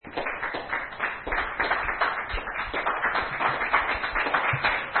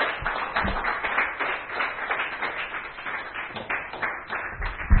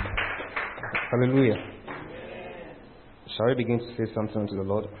Hallelujah. Shall we begin to say something to the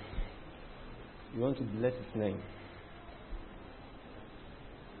Lord? We want to bless His name.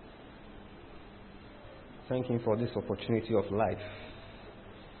 Thank Him for this opportunity of life.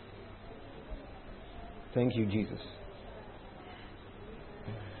 Thank you, Jesus.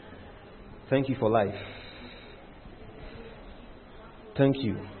 Thank you for life. Thank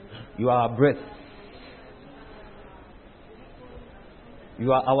you. You are our breath.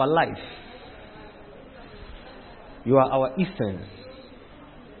 You are our life. You are our essence.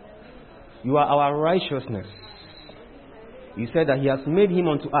 You are our righteousness. You said that He has made Him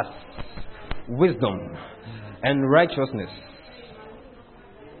unto us wisdom and righteousness.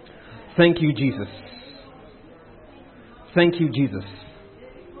 Thank you, Jesus. Thank you, Jesus,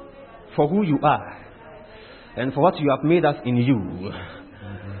 for who you are and for what you have made us in you.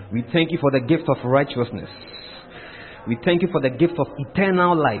 We thank you for the gift of righteousness. We thank you for the gift of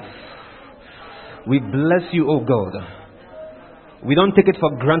eternal life. We bless you, O God. We don't take it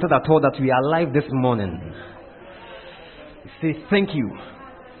for granted at all that we are alive this morning. We say thank you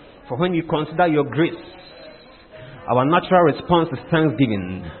for when we consider your grace. Our natural response is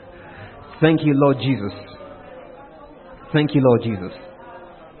thanksgiving. Thank you, Lord Jesus. Thank you, Lord Jesus.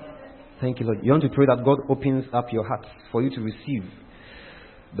 Thank you, Lord. You want to pray that God opens up your heart for you to receive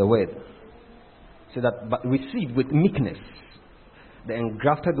the word. So that but receive with meekness the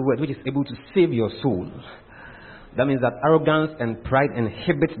engrafted word which is able to save your soul. That means that arrogance and pride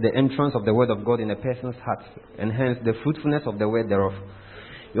inhibit the entrance of the word of God in a person's heart, and hence the fruitfulness of the word thereof.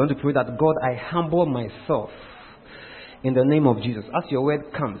 You want to pray that, God, I humble myself in the name of Jesus. As your word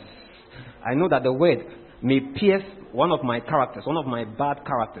comes, I know that the word may pierce one of my characters, one of my bad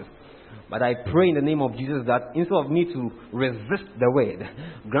characters. But I pray in the name of Jesus that instead of me to resist the word,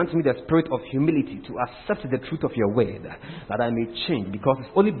 grant me the spirit of humility to accept the truth of your word, that I may change. Because it's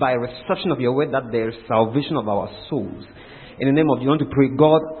only by reception of your word that there is salvation of our souls. In the name of, you want to pray,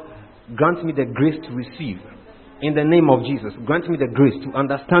 God, grant me the grace to receive. In the name of Jesus, grant me the grace to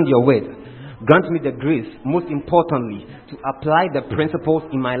understand your word. Grant me the grace, most importantly, to apply the principles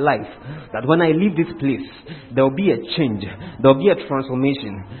in my life. That when I leave this place, there will be a change. There will be a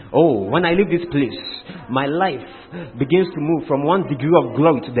transformation. Oh, when I leave this place, my life begins to move from one degree of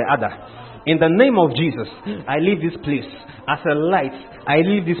glory to the other. In the name of Jesus, I leave this place as a light. I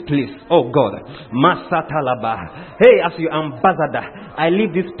leave this place. Oh God, Masatalaba. Hey, as your ambassador, I leave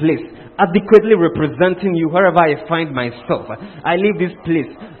this place adequately representing you wherever I find myself. I leave this place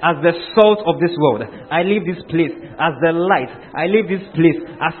as the salt of this world. I leave this place as the light. I leave this place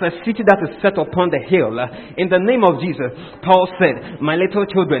as a city that is set upon the hill. In the name of Jesus, Paul said, my little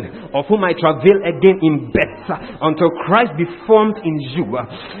children, of whom I travail again in birth, until Christ be formed in you.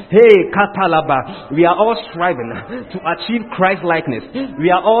 Hey, Katalaba, we are all striving to achieve Christ likeness. We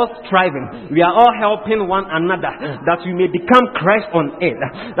are all striving. We are all helping one another that we may become Christ on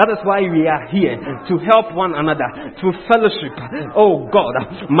earth. That is why we are here, to help one another, to fellowship. Oh God,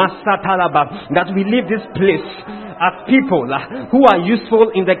 Masatalaba, that we leave this place as people who are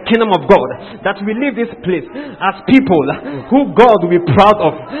useful in the kingdom of God. That we leave this place as people who God will be proud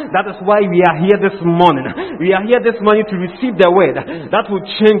of. That is why we are here this morning. We are here this morning to receive the word that will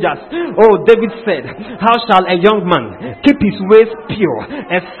change us. Oh, David said, how shall a young man keep his ways pure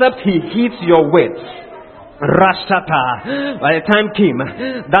except he heeds your word? Rashata. By the time came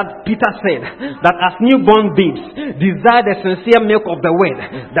that Peter said that as newborn babes desire the sincere milk of the word,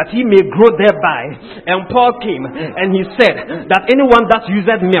 that he may grow thereby. And Paul came and he said that anyone that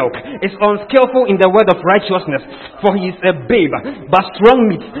useth milk is unskillful in the word of righteousness, for he is a babe. But strong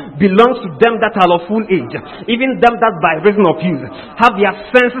meat belongs to them that are of full age, even them that by reason of use have their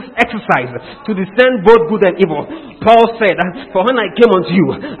senses exercised to discern both good and evil. Paul said, for when I came unto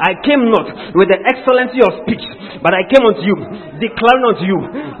you, I came not with the excellency of speech, but I came unto you, declaring unto you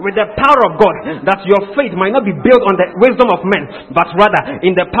with the power of God, that your faith might not be built on the wisdom of men, but rather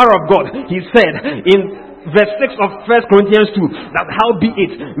in the power of God. He said in verse 6 of 1 Corinthians 2, that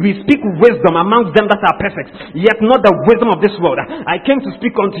howbeit we speak wisdom among them that are perfect, yet not the wisdom of this world. I came to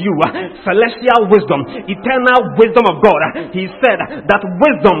speak unto you celestial wisdom, eternal wisdom of God. He said that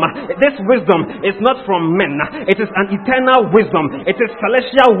wisdom, this wisdom is not from men. It is an eternal wisdom. It is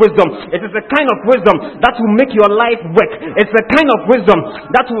celestial wisdom. It is a kind of wisdom that will make your life work. It's a kind of wisdom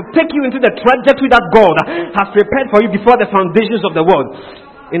that will take you into the trajectory that God has prepared for you before the foundations of the world.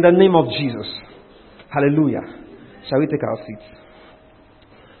 In the name of Jesus. Hallelujah. Shall we take our seats?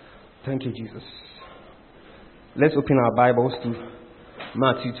 Thank you, Jesus. Let's open our Bibles to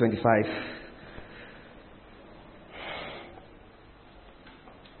Matthew 25.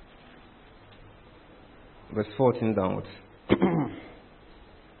 Verse 14 downwards.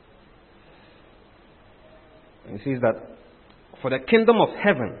 says that for the kingdom of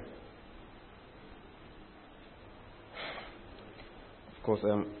heaven, of course,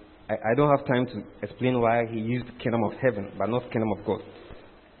 I don't have time to explain why he used kingdom of heaven, but not kingdom of God.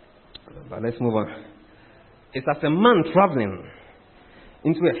 But let's move on. It's as a man traveling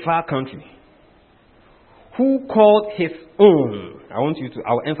into a far country who called his own,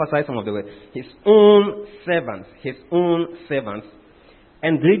 I'll emphasize some of the words, his own servants,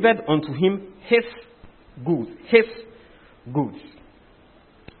 and delivered unto him his goods.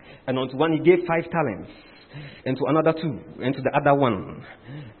 And unto one he gave 5 talents, and to another 2, and to the other 1,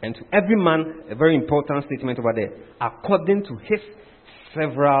 and to every man, a very important statement over there, according to his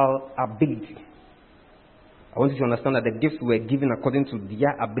several ability. I want you to understand that the gifts were given according to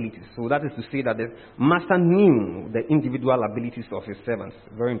their abilities. So that is to say that the master knew the individual abilities of his servants.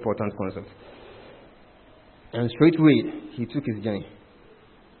 Very important concept. And straightway, he took his journey.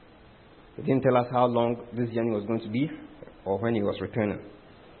 He didn't tell us how long this journey was going to be or when he was returning.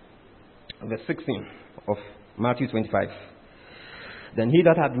 Verse 16 of Matthew 25. Then he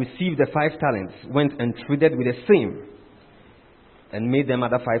that had received the 5 talents went and traded with the same and made them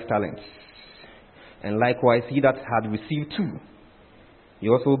other 5 talents. And likewise, he that had received 2, he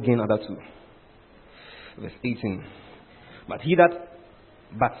also gained other 2. Verse 18. But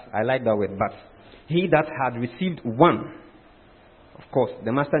I like that word, but he that had received 1, of course,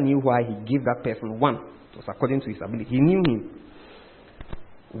 the master knew why he gave that person 1. It was according to his ability. He knew him.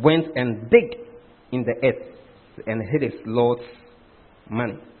 Went and digged in the earth and hid his Lord's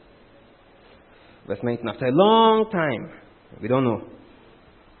money. Verse 19. After a long time, we don't know.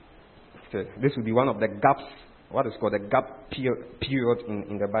 This will be one of the gaps, what is called the gap period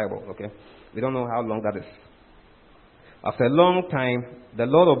in the Bible, okay? We don't know how long that is. After a long time, the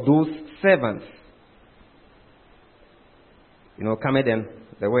Lord of those servants, cometh and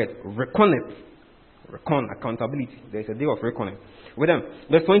the word, recon, accountability. There is a day of reckoning with them.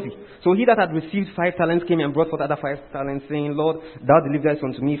 Verse 20. So he that had received 5 talents came and brought forth other 5 talents, saying, Lord, thou deliverest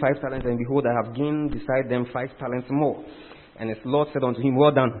unto me 5 talents, and behold, I have gained beside them 5 talents more. And his Lord said unto him,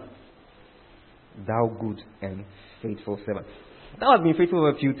 well done, thou good and faithful servant. Thou hast been faithful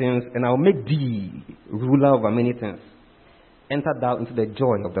over a few things, and I will make thee ruler over many things. Enter thou into the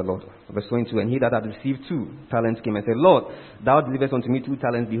joy of the Lord. Verse 22. And he that had received 2 talents came and said, Lord, thou deliverest unto me 2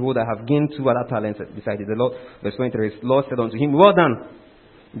 talents. Behold, I have gained 2 other talents beside it. The Lord, verse 23. His Lord said unto him, well done,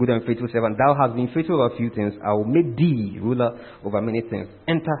 good and faithful servant. Thou hast been faithful over a few things. I will make thee ruler over many things.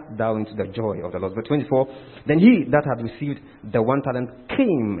 Enter thou into the joy of the Lord. Verse 24. Then he that had received the 1 talent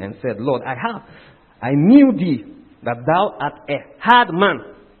came and said, Lord, I knew thee that thou art a hard man,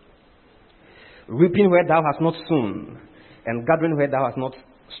 reaping where thou hast not sown, and gathering where thou hast not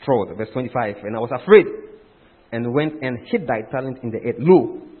strawed. Verse 25. And I was afraid, and went and hid thy talent in the earth.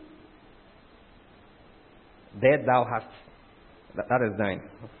 Lo, there thou hast, that is thine.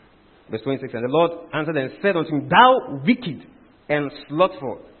 Verse 26. And the Lord answered and said unto him, thou wicked and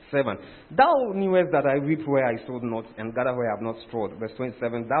slothful servant, thou knewest that I reap where I sowed not, and gather where I have not strawed. Verse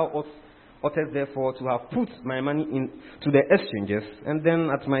 27. Thou oughtest therefore to have put my money into the exchanges, and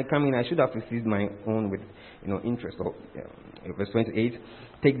then at my coming I should have received my own with interest. Verse 28.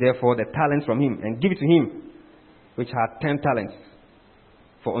 Take therefore the talents from him, and give it to him which had 10 talents.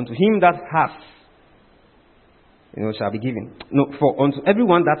 For unto him that hath, shall be given. No, for unto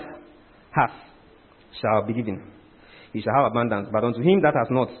everyone that hath shall be given. He shall have abundance, but unto him that has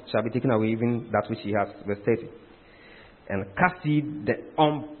not shall be taken away even that which he has. Verse 30. And cast ye the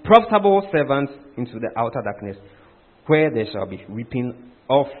unprofitable servants into the outer darkness, where there shall be weeping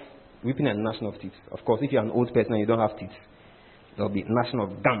and gnashing of teeth. Of course, if you're an old person and you don't have teeth, there will be gnashing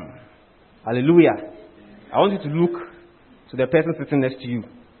of gum. Hallelujah. I want you to look to the person sitting next to you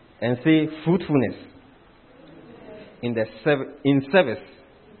and say, fruitfulness in service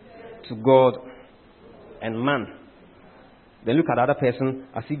to God and man. Then look at the other person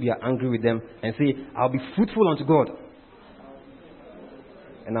as if you are angry with them and say, I'll be fruitful unto God,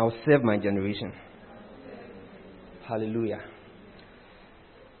 and I'll serve my generation. Hallelujah.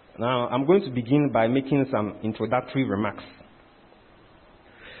 Now, I'm going to begin by making some introductory remarks.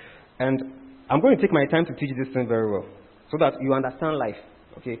 And I'm going to take my time to teach this thing very well, so that you understand life.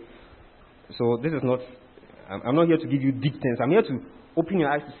 Okay? So this is not, I'm not here to give you deep things. I'm here to open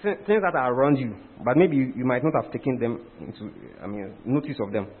your eyes to things that are around you, but maybe you might not have taken them notice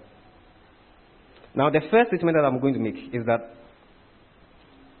of them. Now, the first statement that I'm going to make is that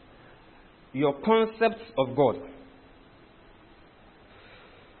your concept of God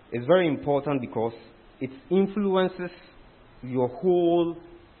is very important because it influences your whole,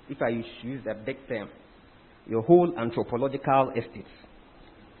 if I use the big term, your whole anthropological estate.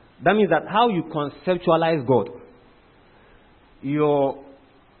 That means that how you conceptualize God the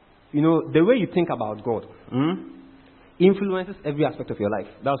way you think about God influences every aspect of your life.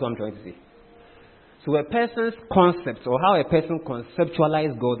 That's what I'm trying to say. So a person's concept or how a person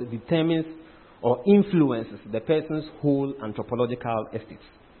conceptualizes God determines or influences the person's whole anthropological estate.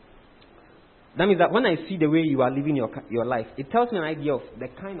 That means that when I see the way you are living your life, it tells me an idea of the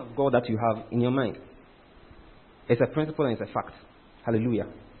kind of God that you have in your mind. It's a principle and it's a fact. Hallelujah.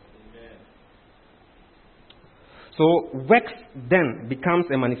 Amen. So works then becomes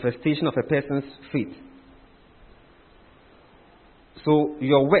a manifestation of a person's faith. So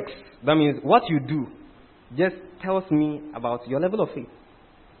your works, that means what you do, just tells me about your level of faith.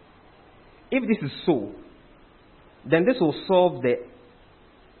 If this is so, then this will solve the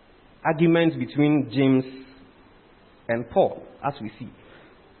arguments between James and Paul, as we see.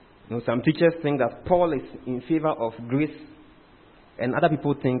 Some teachers think that Paul is in favor of grace, and other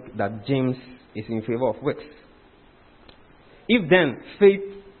people think that James is in favor of works. If then faith,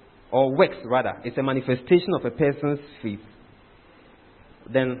 or works rather, is a manifestation of a person's faith,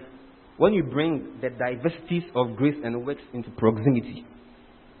 then when you bring the diversities of grace and works into proximity,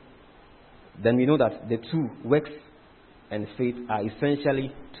 then we know that the two, works and faith, are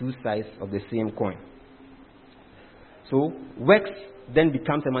essentially two sides of the same coin. So works then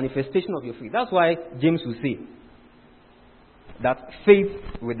becomes a manifestation of your faith. That's why James will say that faith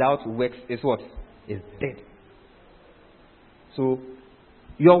without works is what? Is dead. So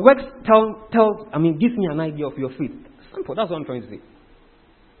your works gives me an idea of your faith. Simple. That's what I'm trying to say.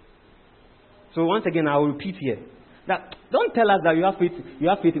 So once again, I will repeat here that don't tell us that you have faith. You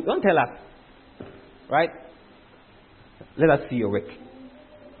have faith. Don't tell us, right? Let us see your work.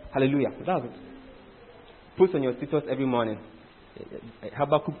 Hallelujah. That's it. Post on your status every morning.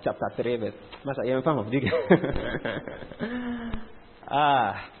 Habakkuk chapter 3 verse.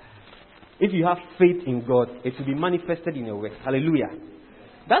 If you have faith in God, it will be manifested in your work. Hallelujah.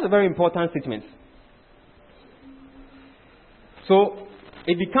 That's a very important statement. So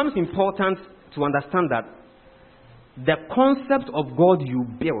it becomes important to understand that the concept of God you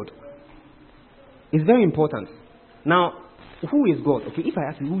build is very important. Now, who is God? Okay, if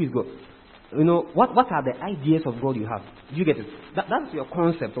I ask you who is God, what are the ideas of God you have? Do you get it? That's your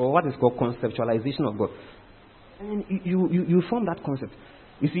concept, or what is called conceptualization of God. And you form that concept.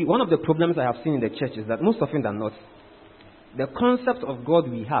 You see, one of the problems I have seen in the church is that most often than not, the concept of God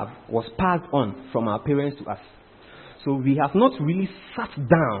we have was passed on from our parents to us. So we have not really sat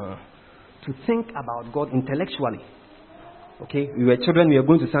down to think about God intellectually. Okay, we were children, we were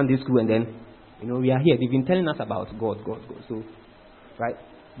going to Sunday school, and then, we are here. They've been telling us about God. So, right?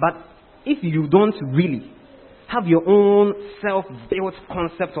 But if you don't really have your own self-built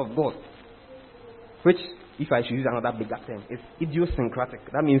concept of God, which, if I should use another bigger term, is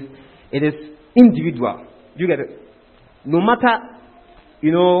idiosyncratic. That means it is individual. Do you get it? No matter,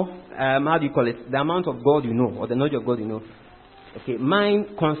 how do you call it? The amount of God you know, or the knowledge of God you know. Okay, my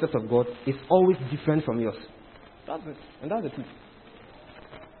concept of God is always different from yours. That's it. And that's the truth.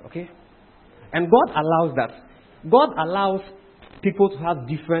 Okay? And God allows that. God allows people to have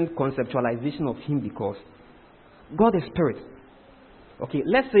different conceptualization of Him because God is spirit. Okay,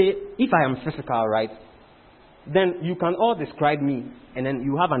 let's say if I am physical, right? Then you can all describe me, and then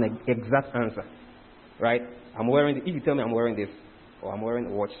you have an exact answer, right? If you tell me I'm wearing this, or I'm wearing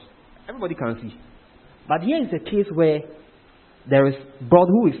a watch, everybody can see. But here is a case where there is God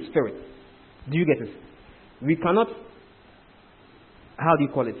who is spirit. Do you get it? We cannot, how do you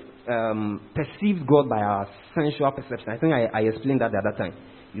call it, perceive God by our sensual perception. I think I explained that the other time.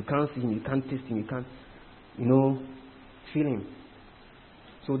 You can't see Him, you can't taste Him, you can't, feel Him.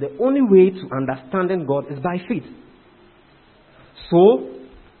 So the only way to understanding God is by faith. So,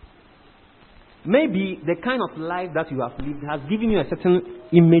 maybe the kind of life that you have lived has given you a certain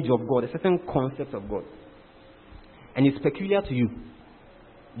image of God, a certain concept of God. And it's peculiar to you.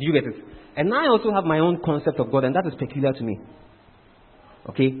 Do you get it? And I also have my own concept of God, and that is peculiar to me.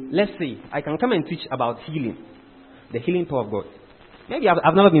 Okay, let's say I can come and teach about healing, the healing power of God. Maybe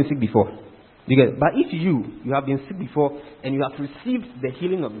I've never been sick before. Do you get it? But if you have been sick before and you have received the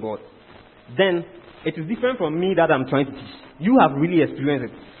healing of God, then it is different from me that I'm trying to teach. You have really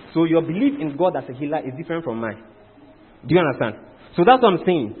experienced it. So your belief in God as a healer is different from mine. Do you understand? So that's what I'm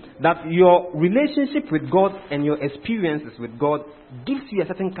saying. That your relationship with God and your experiences with God gives you a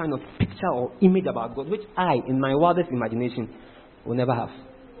certain kind of picture or image about God, which I, in my wildest imagination, will never have.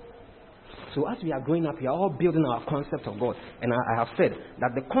 So as we are growing up, we are all building our concept of God. And I have said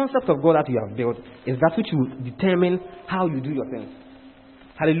that the concept of God that you have built is that which will determine how you do your things.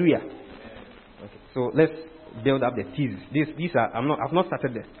 Hallelujah. Okay, so let's build up the thesis. These are I've not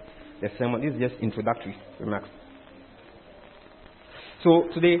started the sermon. This is just introductory remarks. So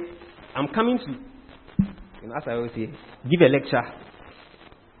today, I'm coming to, as I always say, give a lecture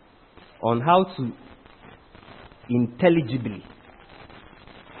on how to intelligibly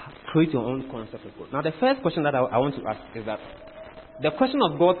create your own concept of God. Now, the first question that I want to ask is that the question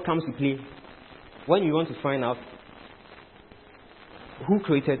of God comes to play when you want to find out who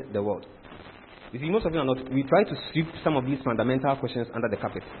created the world. You see, most of you are not. We try to sweep some of these fundamental questions under the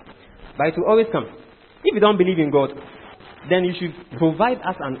carpet. But it will always come. If you don't believe in God, then you should provide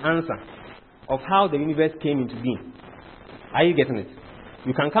us an answer of how the universe came into being. Are you getting it?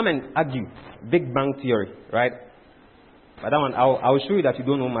 You can come and argue Big Bang theory, right? But that one, I'll show you that you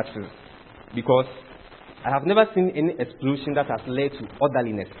don't know much physics. Because I have never seen any explosion that has led to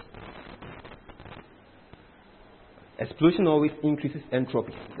orderliness. Explosion always increases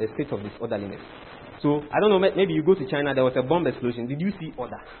entropy, the state of disorderliness. So, I don't know, maybe you go to China, there was a bomb explosion. Did you see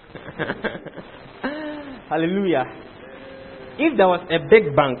order? Hallelujah. If there was a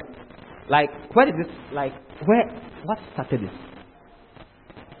Big Bang, what started this?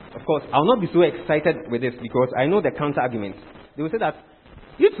 Of course, I'll not be so excited with this because I know the counter argument. They will say that,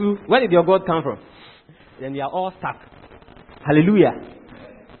 you two, where did your God come from? Then we are all stuck. Hallelujah.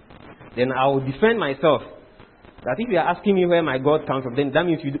 Then I will defend myself. That if you are asking me where my God comes from, then that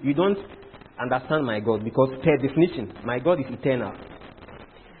means you don't understand my God. Because per definition, my God is eternal.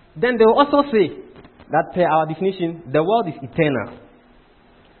 Then they will also say that per our definition, the world is eternal.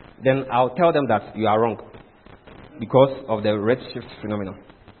 Then I'll tell them that you are wrong. Because of the redshift phenomenon.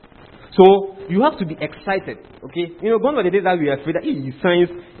 So, you have to be excited, okay? One of the days that we are afraid that science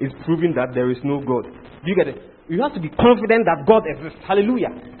is proving that there is no God. Do you get it? You have to be confident that God exists.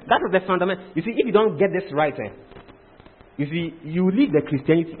 Hallelujah. That is the fundamental. You see, if you don't get this right, you see, you leave the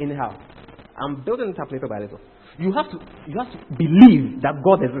Christianity anyhow. I'm building it up little by little. You have to believe that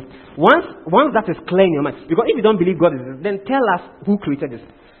God exists. Once that is clear in your mind, because if you don't believe God exists, then tell us who created this.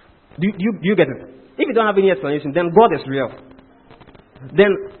 Do you get it? If you don't have any explanation, then God is real.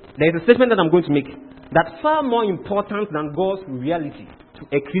 Then there is a statement that I'm going to make that far more important than God's reality to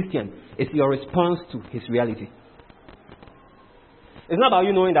a Christian is your response to His reality. It's not about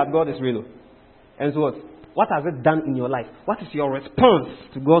you knowing that God is real. And so what has it done in your life? What is your response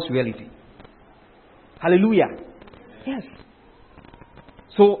to God's reality? Hallelujah. Yes.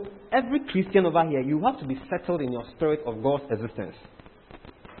 So every Christian over here, you have to be settled in your spirit of God's existence.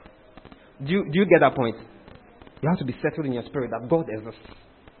 Do you get that point? You have to be settled in your spirit that God exists.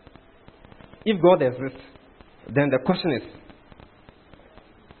 If God exists, then the question is,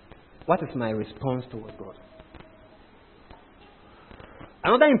 what is my response towards God?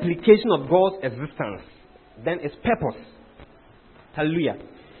 Another implication of God's existence then is purpose. Hallelujah.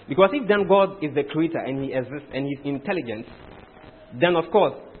 Because if then God is the creator and He exists and He's intelligent, then of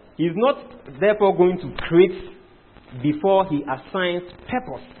course He is not therefore going to create before He assigns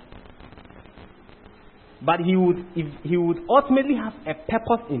purpose. But He would ultimately have a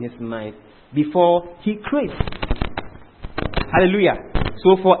purpose in His mind before He creates. Hallelujah.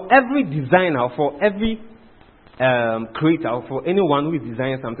 So for every designer, for every creator, or for anyone who is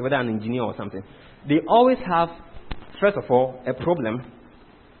designing something, whether an engineer or something, they always have, first of all, a problem.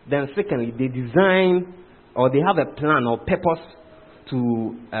 Then secondly, they design or they have a plan or purpose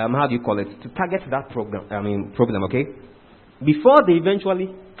to, to target that problem, okay? Before they eventually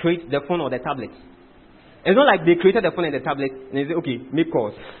create the phone or the tablet. It's not like they created the phone and the tablet and they say, okay, make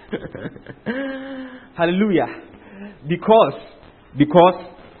calls. Hallelujah. Because,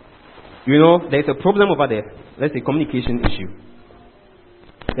 there's a problem over there. Let's say communication issue.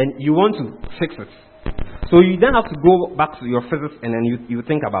 Then you want to fix it. So you then have to go back to your physics and then you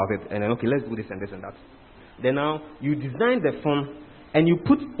think about it. And then, okay, let's do this and this and that. Then now, you design the phone and you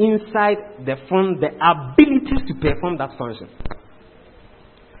put inside the phone the abilities to perform that function.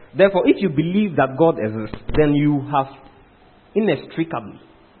 Therefore, if you believe that God exists, then you have inextricably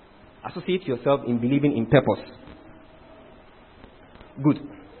associate yourself in believing in purpose. Good.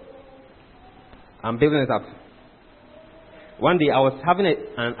 I'm building it up. One day I was having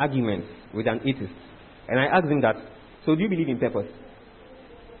an argument with an atheist, and I asked him that, so do you believe in purpose?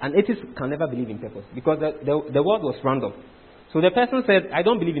 An atheist can never believe in purpose because the world was random. So the person said, I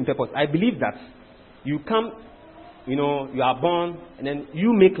don't believe in purpose. I believe that you come, you are born, and then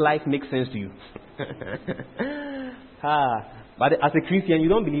you make life make sense to you. But as a Christian, you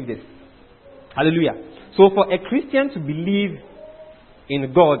don't believe this. Hallelujah. So for a Christian to believe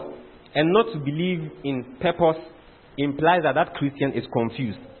in God and not to believe in purpose implies that Christian is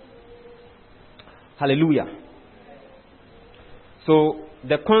confused. Hallelujah. So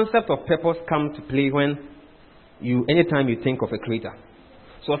the concept of purpose comes to play anytime you think of a creator.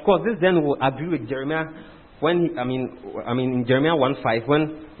 So of course this then will agree with Jeremiah when in Jeremiah 1:5,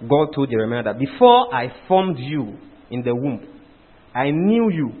 when God told Jeremiah that before I formed you in the womb, I knew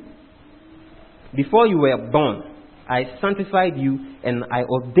you. Before you were born, I sanctified you and I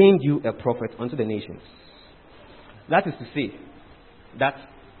ordained you a prophet unto the nations. That is to say that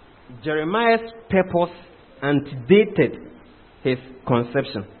Jeremiah's purpose antedated his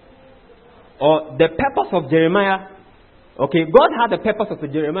conception. Or the purpose of Jeremiah, okay, God had the purpose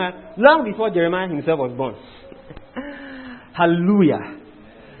of Jeremiah long before Jeremiah himself was born. Hallelujah.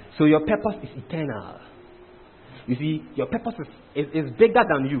 So your purpose is eternal. You see, your purpose is bigger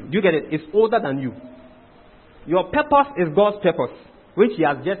than you. Do you get it? It's older than you. Your purpose is God's purpose, which He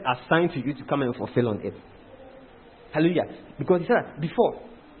has just assigned to you to come and fulfill on it. Hallelujah. Because He said,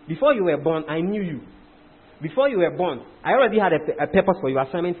 before you were born, I knew you. Before you were born, I already had a purpose for you,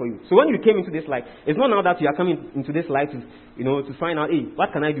 assignment for you. So when you came into this life, it's not now that you are coming into this life to find out, hey,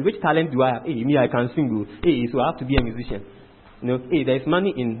 what can I do? Which talent do I have? Hey, me, I can sing. Hey, so I have to be a musician. Hey, there is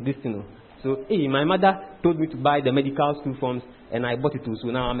money in this thing. So, hey, my mother told me to buy the medical school forms, and I bought it too. So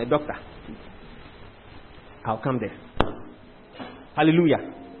now I'm a doctor. I'll come there. Hallelujah.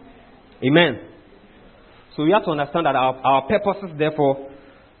 Amen. So we have to understand that our purposes, therefore,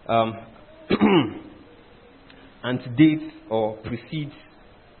 antedates or precedes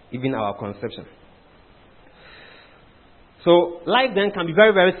even our conception. So life then can be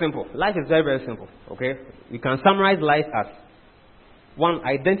very, very simple. Life is very, very simple. Okay? We can summarize life as 1,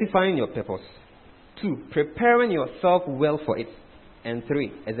 identifying your purpose. 2, preparing yourself well for it. And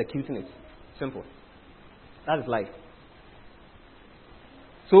 3, executing it. Simple. That is life.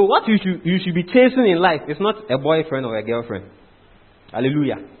 So what you should be chasing in life is not a boyfriend or a girlfriend.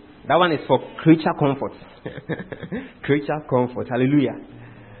 Hallelujah. That one is for creature comfort. Creature comfort. Hallelujah.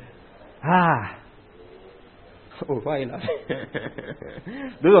 Oh, why are you laughing?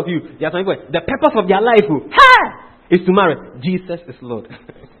 Those of you, there are some people, the purpose of their life is to marry. Jesus is Lord.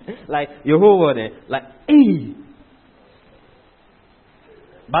 Like your whole world, like, hey.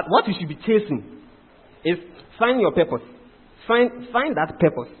 But what you should be chasing is find your purpose. Find that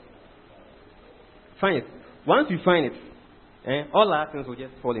purpose. Find it. Once you find it, all other things will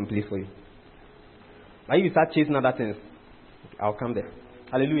just fall in place for you. But if you start chasing other things, I'll come there.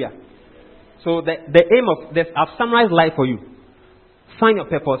 Hallelujah. So the aim of this, I've summarized life for you. Find your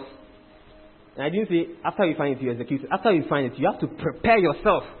purpose. And I didn't say after you find it, you execute it. After you find it, you have to prepare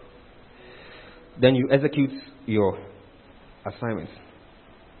yourself. Then you execute your assignments.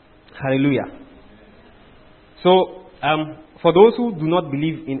 Hallelujah. So, for those who do not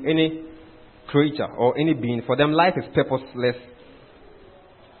believe in any creature or any being, for them life is purposeless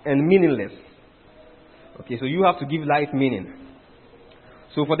and meaningless. Okay, so you have to give life meaning.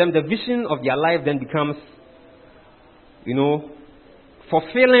 So for them, the vision of their life then becomes,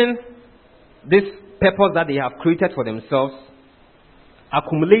 fulfilling this purpose that they have created for themselves,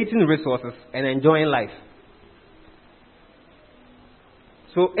 accumulating resources and enjoying life.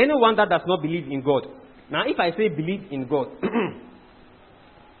 So anyone that does not believe in God, now if I say believe in God,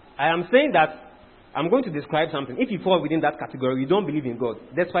 I am saying that I'm going to describe something. If you fall within that category, you don't believe in God,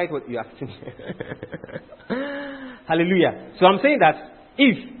 despite what you are saying. Hallelujah. So I'm saying that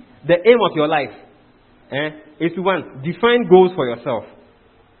if the aim of your life is to 1, define goals for yourself.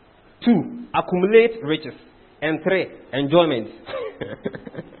 2, accumulate riches. And 3, enjoyment.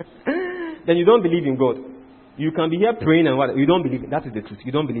 Then you don't believe in God. You can be here praying and what? You don't believe. That is the truth.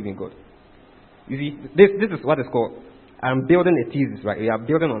 You don't believe in God. You see, this is what is called, I'm building a thesis, right? We are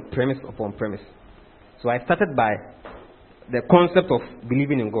building on premise upon premise. So I started by the concept of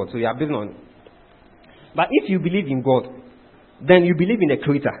believing in God. So you are building on it. But if you believe in God, then you believe in a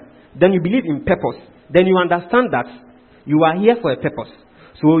creator. Then you believe in purpose. Then you understand that you are here for a purpose.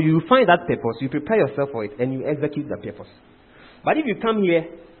 So you find that purpose, you prepare yourself for it, and you execute the purpose. But if you come here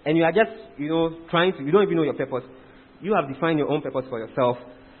and you are just, you don't even know your purpose, you have defined your own purpose for yourself,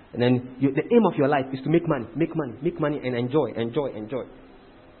 and then the aim of your life is to make money, and enjoy.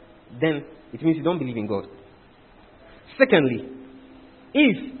 Then it means you don't believe in God. Secondly,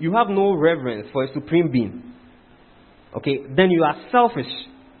 if you have no reverence for a supreme being, okay, then you are selfish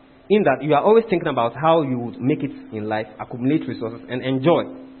in that you are always thinking about how you would make it in life, accumulate resources, and enjoy.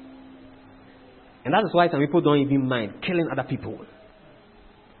 And that is why some people don't even mind killing other people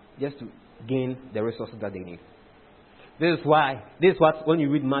just to gain the resources that they need. This is what when you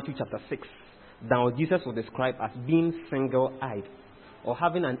read Matthew chapter 6, now Jesus was described as being single-eyed or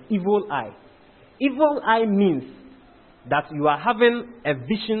having an evil eye. Evil eye means that you are having a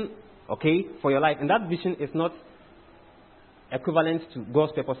vision, okay, for your life, and that vision is not equivalent to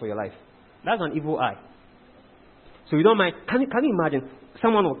God's purpose for your life. That's an evil eye. So you don't mind. Can you imagine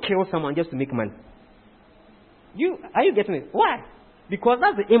someone will kill someone just to make money? Are you getting it? Why? Because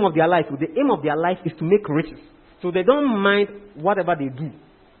that's the aim of their life. The aim of their life is to make riches. So they don't mind whatever they do.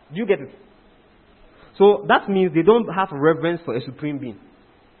 Do you get it? So that means they don't have reverence for a supreme being.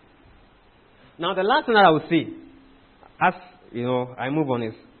 Now the last thing that I would say, as I move on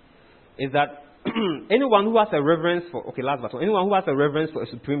is that anyone who has a reverence for anyone who has a reverence for a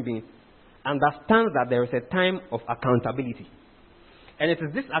supreme being understands that there is a time of accountability. And it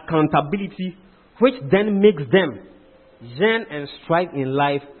is this accountability which then makes them yearn and strive in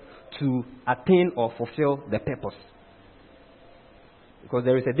life to attain or fulfill the purpose. Because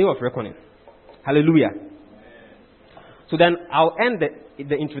there is a day of reckoning. Hallelujah. So then I'll end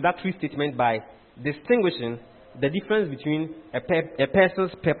the introductory statement by distinguishing the difference between a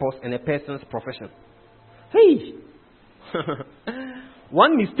person's purpose and a person's profession. Hey!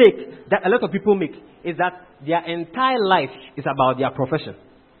 One mistake that a lot of people make is that their entire life is about their profession.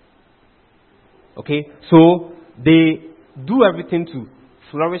 Okay? So they do everything to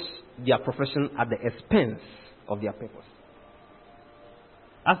flourish their profession at the expense of their purpose.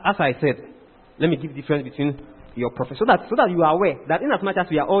 As I said, let me give the difference between your profession so that you are aware that in as much as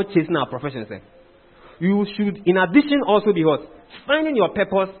we are all chasing our professions, you should in addition also be what? Finding your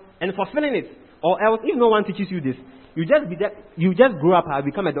purpose and fulfilling it. Or else, if no one teaches you this, you just grow up,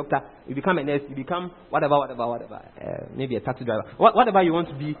 become a doctor, you become a nurse, you become whatever, maybe a taxi driver, whatever you want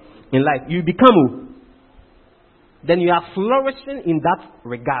to be in life, you become. Then you are flourishing in that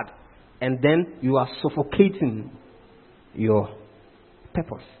regard, and then you are suffocating your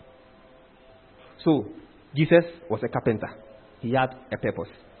purpose. So, Jesus was a carpenter. He had a purpose.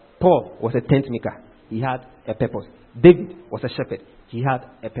 Paul was a tent maker. He had a purpose. David was a shepherd. He had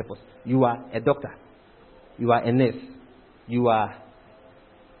a purpose. You are a doctor. You are a nurse. You are,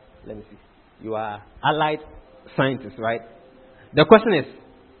 you are allied scientist, right? The question is,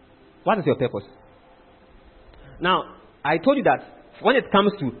 what is your purpose? Now, I told you that when it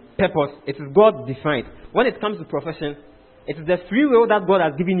comes to purpose, it is God defined. When it comes to profession, it is the free will that God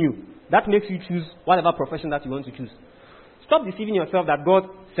has given you that makes you choose whatever profession that you want to choose. Stop deceiving yourself that God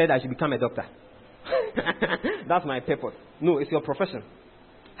said I should become a doctor. That's my purpose. No, it's your profession.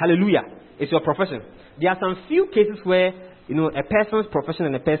 Hallelujah. It's your profession. There are some few cases where, a person's profession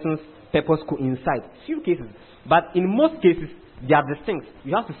and a person's purpose coincide. Few cases. But in most cases, they are distinct.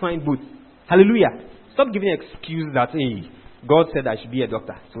 You have to find both. Hallelujah. Stop giving an excuse that, hey, God said I should be a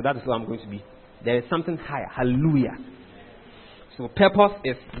doctor, so that is what I'm going to be. There is something higher. Hallelujah. So purpose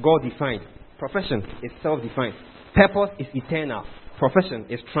is God-defined. Profession is self-defined. Purpose is eternal. Profession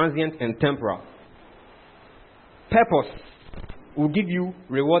is transient and temporal. Purpose will give you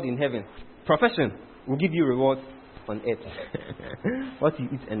reward in heaven. Profession will give you reward on earth. What you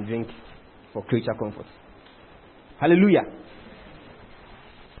eat and drink for creature comfort. Hallelujah.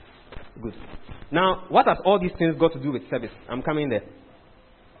 Good. Now, what has all these things got to do with service? I'm coming there.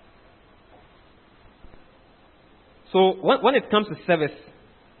 So, when it comes to service,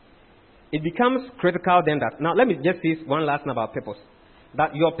 it becomes critical then that... Now, let me just say one last thing about purpose.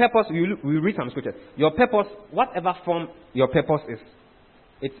 That your purpose, we read some scriptures. Your purpose, whatever form your purpose is,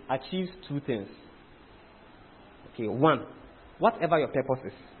 it achieves two things. Okay, one, whatever your purpose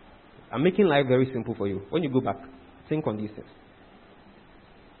is. I'm making life very simple for you. When you go back, think on these things.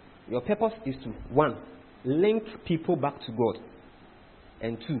 Your purpose is to, one, link people back to God.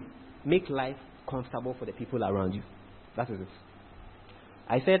 And two, make life comfortable for the people around you. That is it.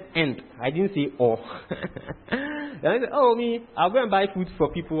 I said and. I didn't say or. Then I said, I'll go and buy food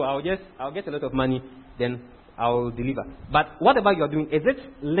for people. I'll get a lot of money. Then I'll deliver. But whatever you're doing, is it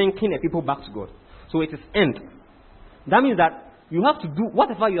linking the people back to God? So it is end. That means that you have to do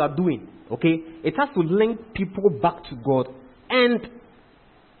whatever you are doing. Okay? It has to link people back to God. And,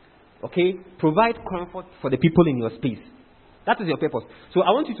 provide comfort for the people in your space. That is your purpose. So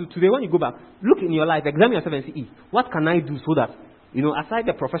I want you to, today when you go back, look in your life, examine yourself and see, what can I do so that, aside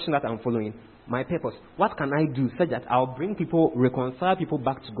the profession that I'm following, my purpose, what can I do such that I'll bring people, reconcile people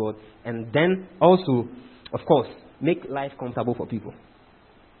back to God, and then also, of course, make life comfortable for people.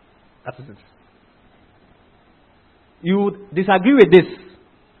 That is it. You would disagree with this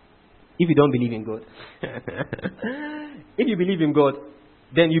if you don't believe in God. If you believe in God,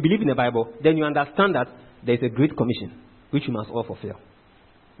 then you believe in the Bible, then you understand that there is a great commission which you must all fulfill.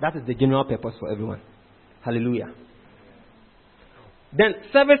 That is the general purpose for everyone. Hallelujah. Then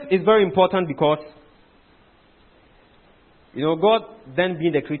service is very important because God, then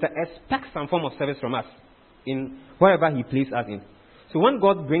being the creator, expects some form of service from us in wherever He places us in. So when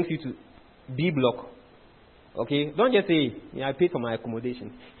God brings you to B block, don't just say, I paid for my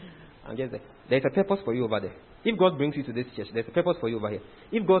accommodation. I'm just there. There's a purpose for you over there. If God brings you to this church, there's a purpose for you over here.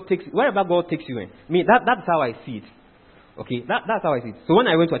 If God takes, wherever God takes you in, that's how I see it. Okay, that's how I see it. So when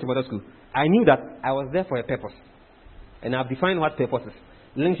I went to Achimota School, I knew that I was there for a purpose. And I've defined what purpose is.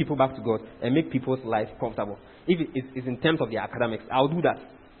 Link people back to God and make people's life comfortable. If it is in terms of their academics, I'll do that.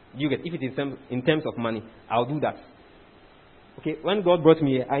 You get? If it is in terms of money, I'll do that. Okay, when God brought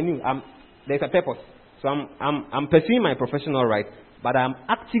me here, I knew there's a purpose. So I'm pursuing my professional right, but I'm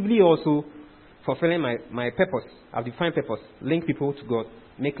actively also fulfilling my purpose. I've defined purpose. Link people to God,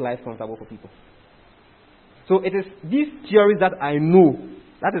 make life comfortable for people. So it is these theories that I know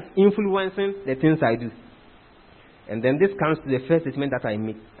that is influencing the things I do. And then this comes to the first statement that I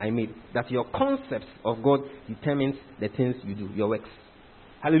made, that your concepts of God determines the things you do, your works.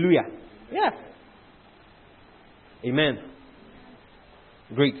 Hallelujah. Yeah. Amen.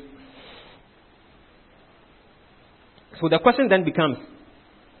 Great. So the question then becomes,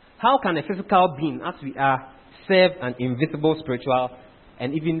 how can a physical being, as we are, serve an invisible, spiritual,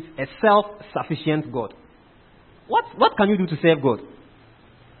 and even a self-sufficient God? What can you do to serve God?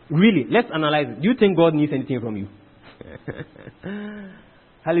 Really, let's analyze it. Do you think God needs anything from you?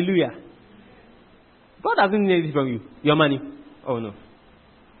 Hallelujah. God doesn't need anything from you. Your money. Oh no.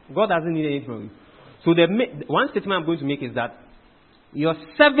 God doesn't need anything from you. So the one statement I'm going to make is that your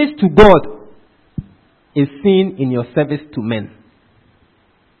service to God is seen in your service to men.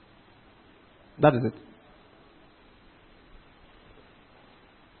 That is it.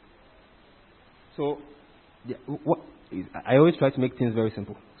 So, I always try to make things very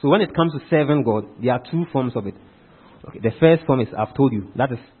simple. So when it comes to serving God, there are two forms of it. Okay, the first form is, I've told you,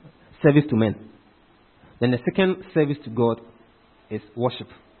 that is service to men. Then the second service to God is worship.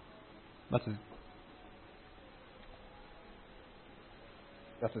 That is it.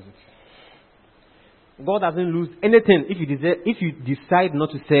 God doesn't lose anything if you decide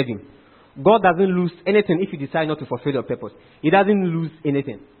not to serve Him. God doesn't lose anything if you decide not to fulfill your purpose. He doesn't lose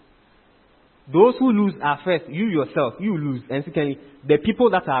anything. Those who lose are first, you yourself, you lose. And secondly, the people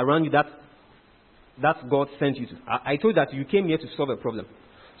that are around you that God sent you to. I told that you came here to solve a problem.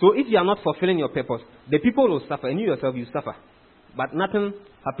 So if you are not fulfilling your purpose, the people will suffer, and you yourself, you suffer. But nothing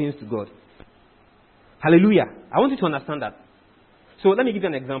happens to God. Hallelujah. I want you to understand that. So let me give you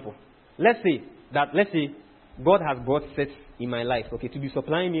an example. Let's say God has brought sets in my life, okay, to be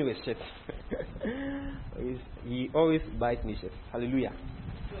supplying me with shirts. He always buys me shirts. Hallelujah.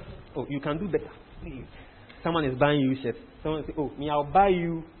 Oh, you can do better. Please. Someone is buying you shirts. Someone say, oh, I'll buy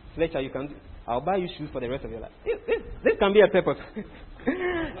you Fletcher, I'll buy you shoes for the rest of your life. This can be a purpose.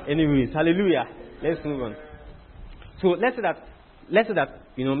 Anyways, hallelujah. Let's move on. So let's say that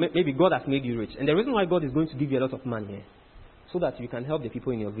maybe God has made you rich, and the reason why God is going to give you a lot of money here, so that you can help the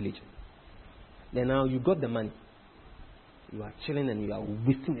people in your village. Then now you got the money, you are chilling and you are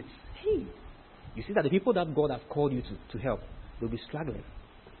wasting it. Hey, you see that the people that God has called you to help, they'll be struggling.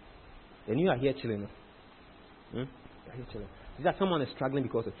 Then you are here chilling. You are here chilling. See that someone is struggling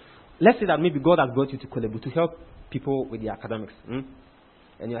because of. Let's say that maybe God has brought you to Kolebu to help people with their academics. And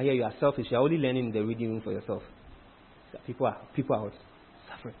you are here, you are selfish, you are only learning in the reading room for yourself. People are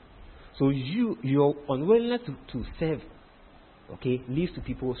suffering. So your unwillingness to serve, okay, leads to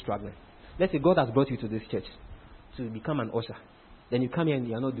people struggling. Let's say God has brought you to this church to become an usher. Then you come here and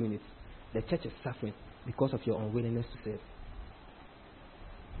you are not doing it. The church is suffering because of your unwillingness to serve.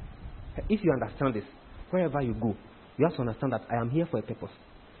 If you understand this, wherever you go, you have to understand that I am here for a purpose.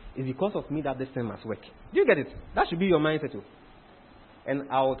 It's because of me that this thing must work. Do you get it? That should be your mindset too. And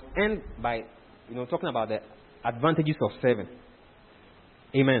I would end by talking about the advantages of serving.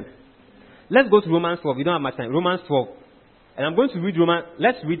 Amen. Let's go to Romans 12. We don't have much time. Romans 12. And I'm going to read Romans.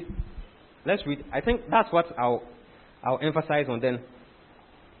 Let's read. I think that's what I'll emphasize on. Then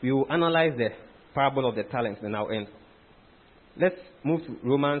we will analyze the parable of the talents. Then I'll end. Let's move to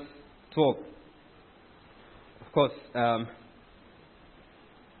Romans 12. Of course.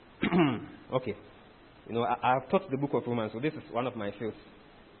 Okay. I've taught the book of Romans, so this is one of my fields.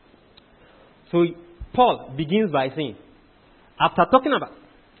 So Paul begins by saying, after talking about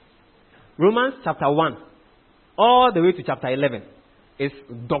Romans chapter 1 all the way to chapter 11 is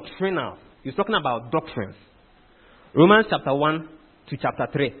doctrinal. He's talking about doctrines. Romans chapter 1 to chapter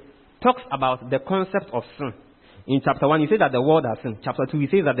 3 talks about the concept of sin. In chapter 1, he says that the world has sinned. Chapter 2, he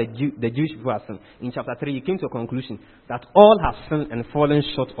says that the Jewish people have sinned. In chapter 3, he came to a conclusion that all have sinned and fallen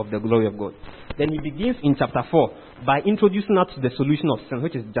short of the glory of God. Then he begins in chapter 4 by introducing us to the solution of sin,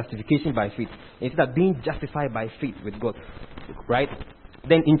 which is justification by faith. He says that being justified by faith with God. Right?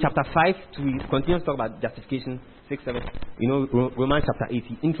 Then in chapter 5, he continues to talk about justification, 6, 7, Romans chapter 8,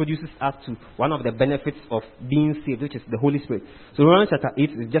 he introduces us to one of the benefits of being saved, which is the Holy Spirit. So Romans chapter 8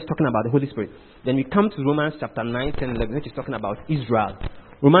 is just talking about the Holy Spirit. Then we come to Romans chapter 9, 10, 11, which is talking about Israel.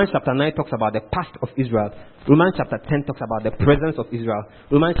 Romans chapter 9 talks about the past of Israel. Romans chapter 10 talks about the presence of Israel.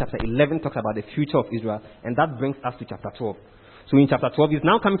 Romans chapter 11 talks about the future of Israel. And that brings us to chapter 12. So in chapter 12, it's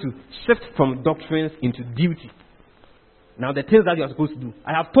now coming to shift from doctrines into duty. Now the things that you are supposed to do.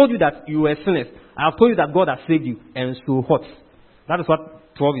 I have told you that you were sinners. I have told you that God has saved you. And so what? That is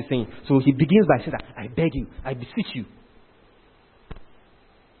what 12 is saying. So he begins by saying that, I beg you, I beseech you.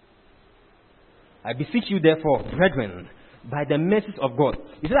 I beseech you therefore, brethren, by the mercies of God.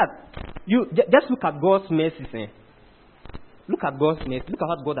 You see that? You just look at God's mercies. Look at God's mercy. Look at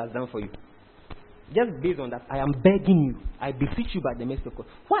what God has done for you. Just based on that, I am begging you. I beseech you by the mercy of God.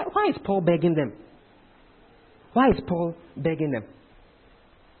 Why is Paul begging them? Why is Paul begging them?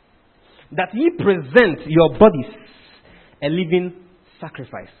 That ye present your bodies a living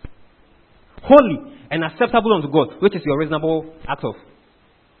sacrifice, holy and acceptable unto God, which is your reasonable act of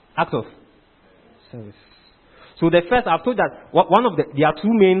service. So the first, I've told that there are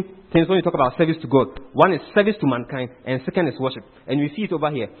two main things when you talk about service to God. One is service to mankind, and second is worship. And we see it over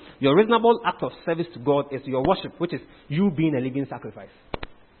here. Your reasonable act of service to God is your worship, which is you being a living sacrifice.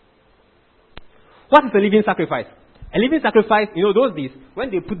 What is a living sacrifice? A living sacrifice, those days,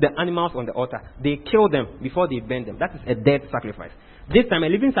 when they put the animals on the altar, they kill them before they burn them. That is a dead sacrifice. This time, a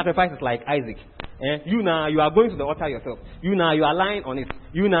living sacrifice is like Isaac. You are going to the altar yourself. You are lying on it.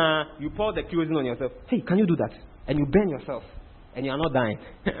 You pour the kerosene on yourself. Hey, can you do that? And you burn yourself. And you are not dying.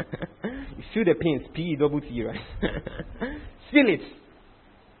 You feel the pains. P-E-T-T, right? Feel it.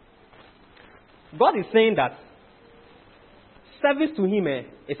 God is saying that service to Him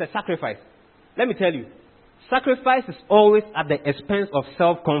is a sacrifice. Let me tell you, sacrifice is always at the expense of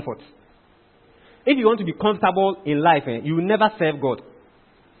self-comfort. If you want to be comfortable in life, you will never serve God.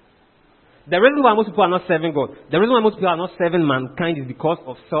 The reason why most people are not serving God, the reason why most people are not serving mankind is because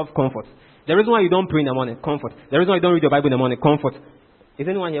of self-comfort. The reason why you don't pray in the morning, comfort. The reason why you don't read your Bible in the morning, comfort. Is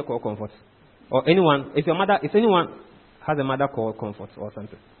anyone here called comfort? Or anyone, if anyone has a mother called comfort or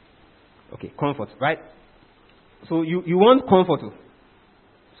something? Okay, comfort, right? So you want comfort.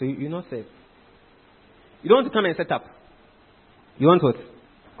 So you're not saved. You don't want to come and set up. You want what?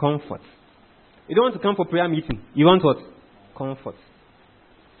 Comfort. You don't want to come for prayer meeting. You want what? Comfort.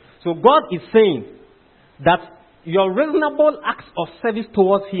 So God is saying that your reasonable acts of service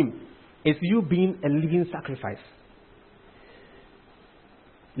towards Him is you being a living sacrifice.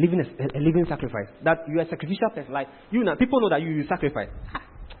 A living sacrifice. That you are a sacrificial person. Like, people know that you sacrifice.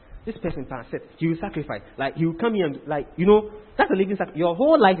 This person said, you sacrifice. Like, you come here and, that's a living sacrifice. Your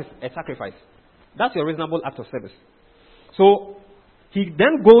whole life is a sacrifice. That's your reasonable act of service. So, he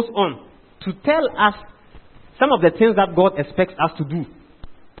then goes on to tell us some of the things that God expects us to do.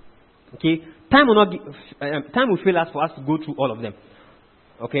 Okay? Time will fail us for us to go through all of them.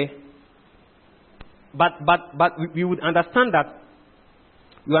 Okay? But we would understand that.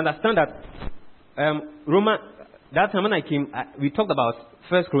 That time when I came, we talked about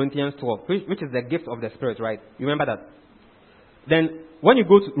 1 Corinthians 12, which is the gift of the Spirit, right? You remember that? Then, when you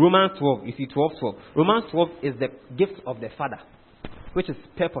go to Romans 12, you see 12:12. Romans 12 is the gift of the Father, which is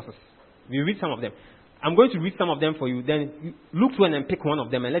purposes. We read some of them. I'm going to read some of them for you. Then you look through and pick one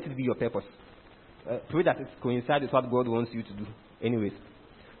of them and let it be your purpose. Pray that it coincides with what God wants you to do. Anyways.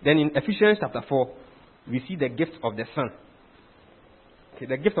 Then in Ephesians chapter 4, we see the gift of the Son. Okay,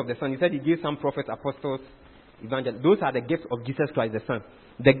 the gift of the Son. He said He gave some prophets, apostles, evangelists. Those are the gifts of Jesus Christ, the Son.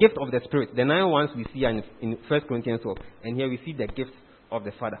 The gift of the Spirit. The 9 ones we see in 1 Corinthians 12. And here we see the gift of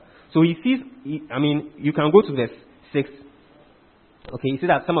the Father. So he sees, you can go to verse 6. Okay, you see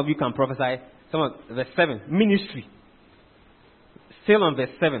that some of you can prophesy. Verse 7, ministry. Still on verse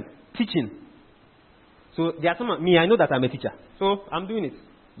 7, teaching. So there are some of me, I know that I'm a teacher. So I'm doing it.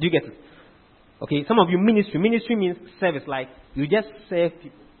 Do you get it? Okay, some of you ministry. Ministry means service, like you just serve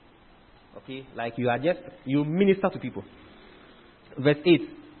people. Okay, like you minister to people. Verse 8,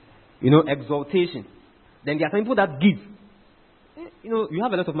 exaltation. Then there are some people that give. You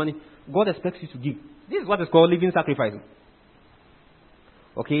have a lot of money. God expects you to give. This is what is called living sacrifice.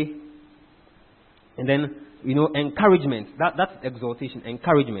 Okay? And then, encouragement. That's exaltation.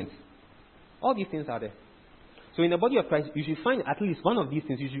 Encouragement. All these things are there. So in the body of Christ, you should find at least one of these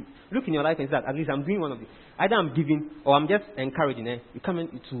things. You should look in your life and say that at least I'm doing one of these. Either I'm giving or I'm just encouraging. You come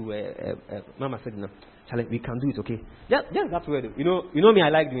into Mama said, no, Charlie, we can do it, okay? Just that's where you know me, I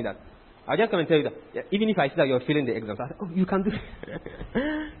like doing that. I'll just come and tell you that. Yeah, even if I see that you're failing the exams, I say, oh, you can do it.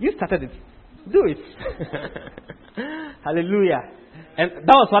 You started it. Do it. Hallelujah. And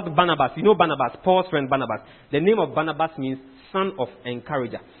that was what Barnabas, Barnabas, Paul's friend Barnabas. The name of Barnabas means son of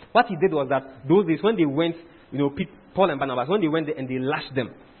encourager. What he did was that those days when they went, Paul and Barnabas, when they went there and they lashed them,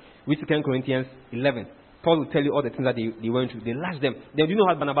 with 2 Corinthians 11, Paul will tell you all the things that they went through. They lashed them. Then you know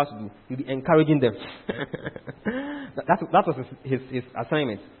what Barnabas would do? He'll be encouraging them. that was his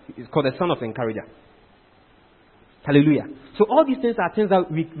assignment. It's called the son of encourager. Hallelujah. So all these things are things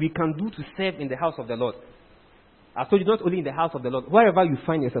that we can do to serve in the house of the Lord. I told you, not only in the house of the Lord, wherever you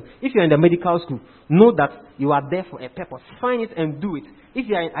find yourself. If you're in the medical school, know that you are there for a purpose. Find it and do it. If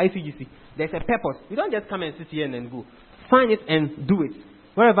you are in ICGC, there's a purpose. You don't just come and sit here and then go. Find it and do it.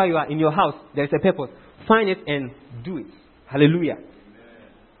 Wherever you are in your house, there's a purpose. Find it and do it. Hallelujah. Amen.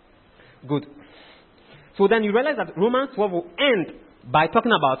 Good. So then you realize that Romans 12 will end by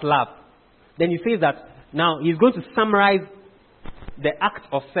talking about love. Then he says that now he's going to summarize the act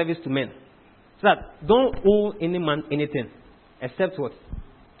of service to men. So that don't owe any man anything except what?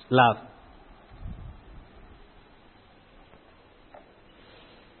 Love.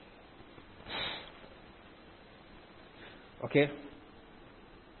 Okay.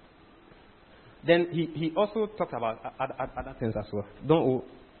 Then he also talked about other things as well. Don't owe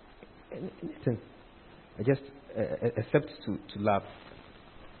anything, just except to love.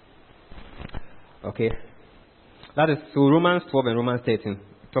 Okay, that is so. Romans 12 and Romans 13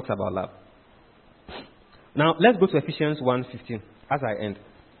 talks about love. Now let's go to Ephesians 1:15 as I end.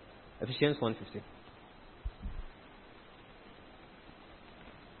 Ephesians 1:15.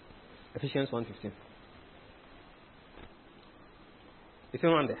 Ephesians 1:15. Is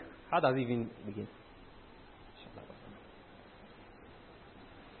anyone there? How does it even begin?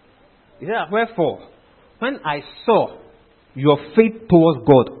 He said, wherefore, when I saw your faith towards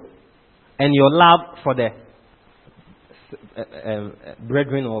God and your love for the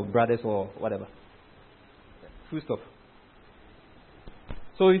brethren or brothers or whatever. Full stop.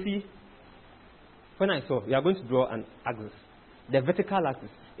 So you see, when I saw, we are going to draw an axis. The vertical axis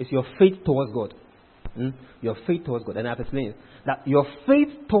is your faith towards God. Your faith towards God. And I have explained that your faith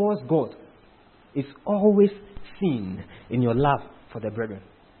towards God is always seen in your love for the brethren.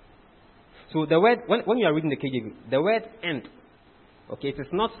 So the word, when you are reading the KJV, the word "and," okay, it is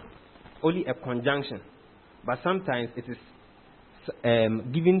not only a conjunction, but sometimes it is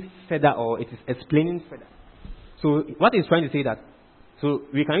giving further or it is explaining further. So what is trying to say that? So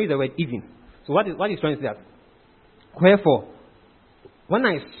we can use the word "even." So what is trying to say that? Wherefore, when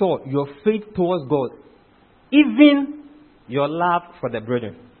I saw your faith towards God, even your love for the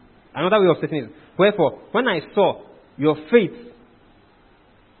brethren. Another way of saying it is, wherefore, when I saw your faith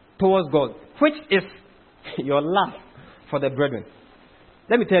towards God, which is your love for the brethren.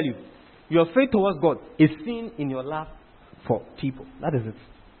 Let me tell you, your faith towards God is seen in your love for people. That is it.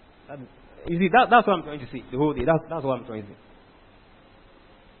 You see, that's what I'm trying to say the whole day. That's what I'm trying to say.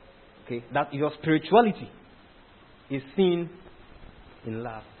 Okay, that your spirituality is seen in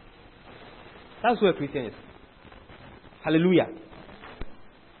love. That's where Christian is. Hallelujah.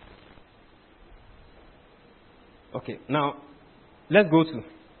 Okay, now let's go to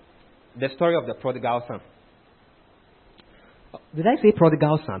the story of the prodigal son. Did I say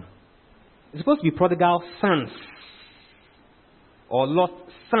prodigal son? It's supposed to be prodigal sons or lost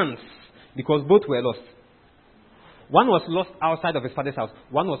sons because both were lost. One was lost outside of his father's house.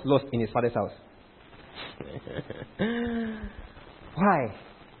 One was lost in his father's house. Why?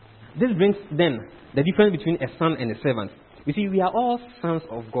 This brings then the difference between a son and a servant. You see, we are all sons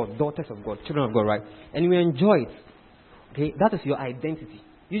of God, daughters of God, children of God, right? And we enjoy it. Okay, that is your identity.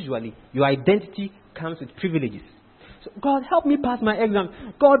 Usually, your identity comes with privileges. So, God, help me pass my exam.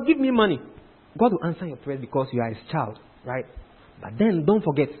 God, give me money. God will answer your prayer because you are His child, right? But then don't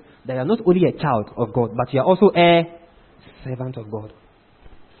forget that you are not only a child of God, but you are also a servant of God.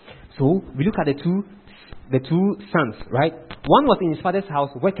 So we look at the two sons, right? One was in his father's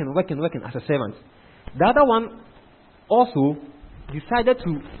house, working as a servant. The other one also decided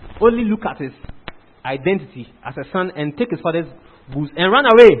to only look at his identity as a son and take his father's goods and run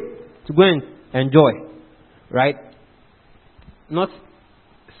away to go and enjoy, right? Not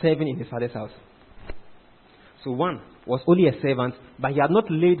serving in his father's house. So one was only a servant, but he had not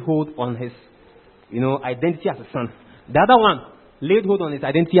laid hold on his, identity as a son. The other one laid hold on his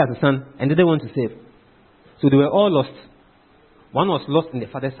identity as a son and didn't want to serve. So they were all lost. One was lost in the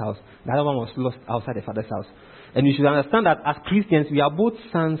father's house. The other one was lost outside the father's house. And you should understand that as Christians, we are both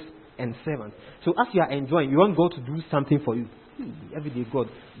sons and servants. So as you are enjoying, you want God to do something for you. Every day, God.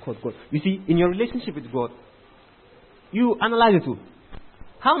 You see, in your relationship with God, you analyze it too.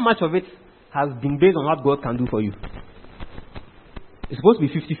 How much of it has been based on what God can do for you? It's supposed to be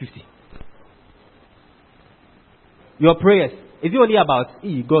 50-50. Your prayers, Is it only about,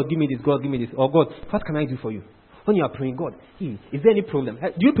 hey, God, give me this, God, give me this, or God, what can I do for you? When you are praying, God, hey, is there any problem?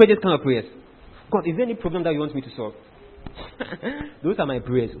 Do you pray this kind of prayers? God, is there any problem that you want me to solve? Those are my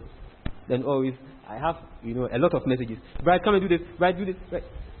prayers. Then always, I have, a lot of messages. Bride, come and do this. Bride, do this. Bride.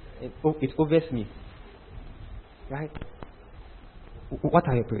 It overs me. Right? What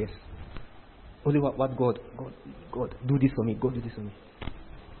are your prayers? Only what God, do this for me. God, do this for me.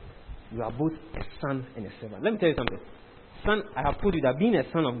 You are both a son and a servant. Let me tell you something. Son, I have told you that being a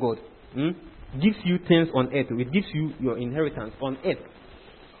son of God gives you things on earth. It gives you your inheritance on earth.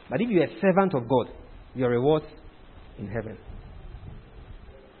 But if you are a servant of God, your rewards in heaven.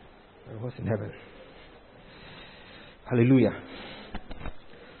 Your rewards in heaven. Hallelujah.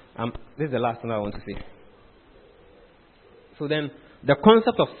 This is the last thing I want to say. So then, the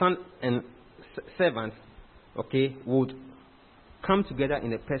concept of son and servant, would come together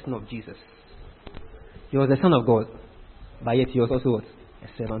in the person of Jesus. He was the Son of God, but yet he was also what? A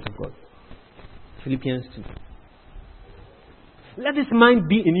servant of God. Philippians 2. Let this mind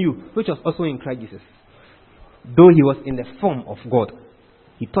be in you, which was also in Christ Jesus. Though he was in the form of God,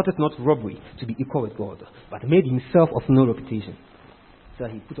 he thought it not robbery to be equal with God, but made himself of no reputation. So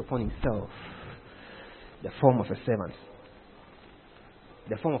he put upon himself the form of a servant.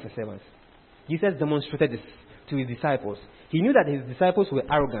 The form of a servant. Jesus demonstrated this to his disciples. He knew that his disciples were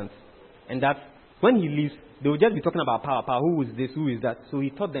arrogant, and that when he leaves, they would just be talking about power. Who is this? Who is that? So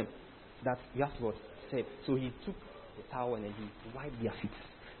he taught them that you have to what? Serve. So he took the towel and he wiped their feet.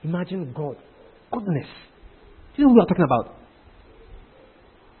 Imagine God. Goodness. You know who we are talking about?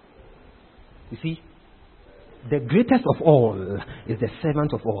 You see, the greatest of all is the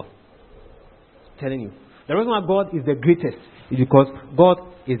servant of all. I'm telling you. The reason why God is the greatest is because God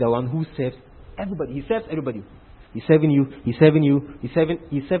is the one who serves everybody. He serves everybody. He's serving you. He's serving you. He's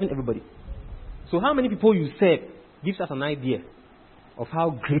serving everybody. So how many people you serve gives us an idea of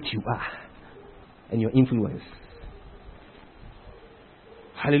how great you are and your influence.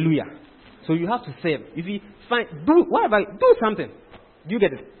 Hallelujah. So you have to serve. You see, do something. Do you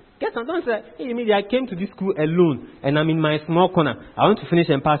get it? Get something. Don't say, hey, maybe I came to this school alone and I'm in my small corner. I want to finish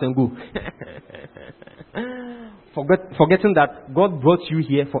and pass and go. Forgetting that God brought you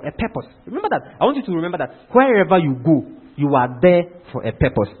here for a purpose. Remember that. I want you to remember that wherever you go, you are there for a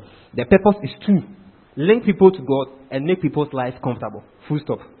purpose. The purpose is to link people to God and make people's lives comfortable. Full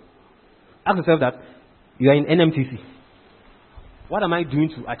stop. Ask yourself that you are in NMTC. What am I doing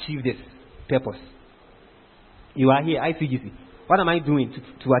to achieve this purpose? You are here, ICGC. What am I doing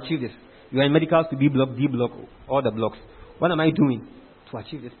to achieve this? You are in medicals to B block, D block, all the blocks. What am I doing to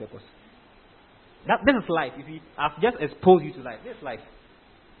achieve this purpose? This is life. You see, I've just exposed you to life. This is life.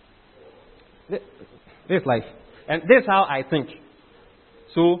 This is life. And this is how I think.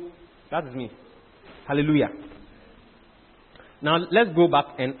 So, that is me. Hallelujah. Now, let's go back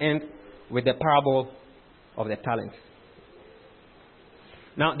and end with the parable of the talents.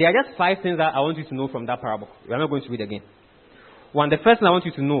 Now, there are just 5 things that I want you to know from that parable. We are not going to read again. One, the first thing I want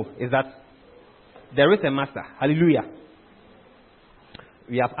you to know is that there is a master. Hallelujah.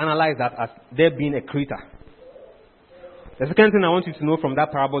 We have analyzed that as there being a creator. The second thing I want you to know from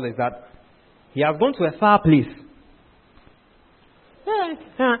that parable is that he has gone to a far place.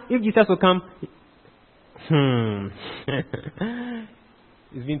 If Jesus will come,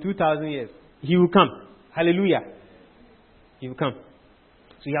 it's been 2,000 years. He will come. Hallelujah. He will come.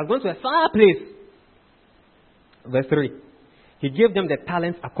 So he has gone to a far place. Verse 3. He gave them the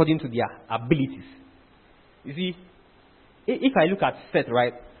talents according to their abilities. You see, if I look at Seth,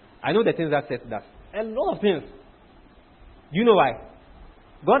 right, I know the things that Seth does. A lot of things. Do you know why?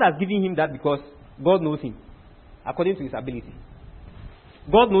 God has given him that because God knows him according to his ability.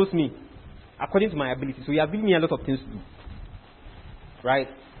 God knows me according to my ability. So he has given me a lot of things to do. Right?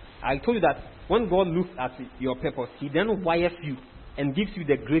 I told you that when God looks at your purpose, he then wires you and gives you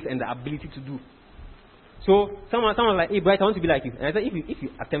the grace and the ability to do. So someone was like, hey, Bright, I want to be like you. And I said, if you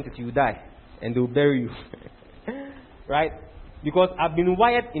attempt it, you will die. And they will bury you. Right? Because I've been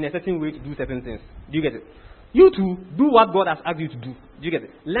wired in a certain way to do certain things. Do you get it? You too, do what God has asked you to do. Do you get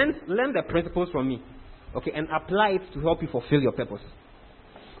it? Learn the principles from me. Okay, and apply it to help you fulfill your purpose.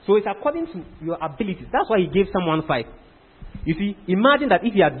 So it's according to your abilities. That's why he gave someone 5. You see, imagine that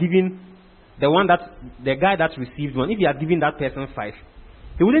if he had given the guy that received 1, if he had given that person 5,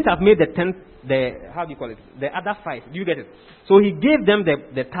 he wouldn't have made the other 5. Do you get it? So he gave them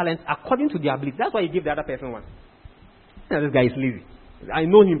the talents according to their ability. That's why he gave the other person 1. This guy is lazy. I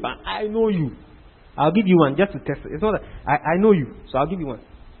know him, but I know you. I'll give you 1 just to test it. It's not that I know you, so I'll give you 1.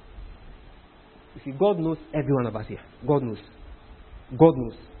 You see, God knows every one of us here. God knows. God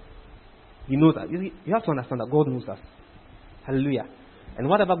knows. He knows us. You have to understand that God knows us. Hallelujah. And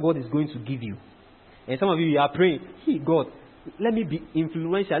whatever God is going to give you. And some of you are praying, hey, God, let me be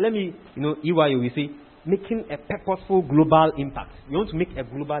influential. Let me, EYO, we say, making a purposeful global impact. You want to make a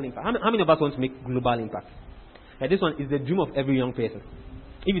global impact. How many of us want to make global impact? This one is the dream of every young person.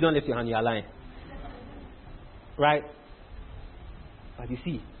 If you don't lift your hand, you are lying. Right? But you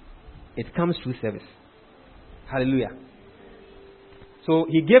see, it comes through service. Hallelujah. So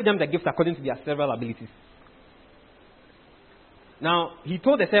he gave them the gift according to their several abilities. Now, he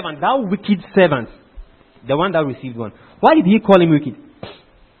told the servant, thou wicked servant, the one that received one. Why did he call him wicked?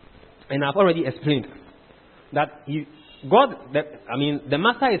 And I've already explained that the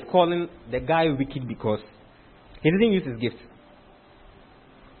master is calling the guy wicked because he didn't use his gift.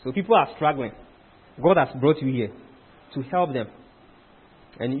 So people are struggling. God has brought you here to help them.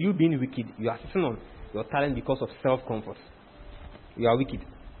 And you being wicked, you are sitting on your talent because of self-comfort. You are wicked.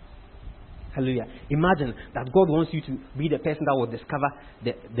 Hallelujah. Imagine that God wants you to be the person that will discover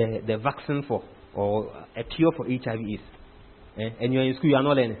the vaccine for or a cure for HIV/AIDS. And you're in school, you are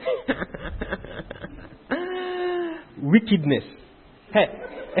not learning. Wickedness. Hey,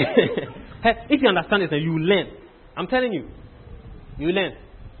 if you understand this, then you will learn. I'm telling you. You will learn.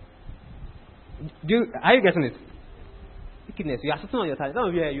 Are you getting it? Wickedness. You are sitting on your talent. Some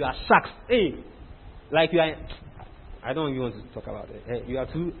of you are sharks. Hey, like you are. I don't even want to talk about it. You are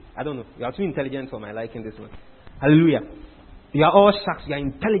too. I don't know. You are too intelligent for my liking this one. Hallelujah. You are all sharks. You are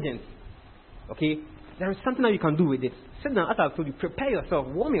intelligent. Okay. There is something that you can do with it. Sit down, as I've told you, prepare yourself,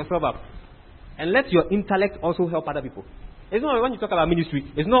 warm yourself up, and let your intellect also help other people. It's not when you talk about ministry.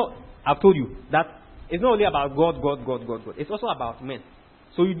 It's not. I've told you that it's not only about God. It's also about men.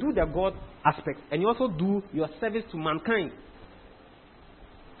 So you do the God aspect, and you also do your service to mankind.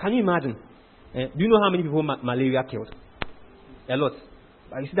 Can you imagine? Do you know how many people malaria killed? A lot.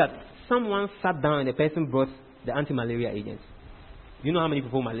 But you see that someone sat down and the person brought the anti-malaria agents. Do you know how many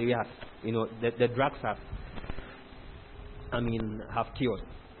people malaria has? The drugs have killed.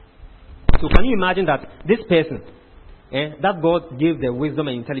 So can you imagine that this person, that God gave the wisdom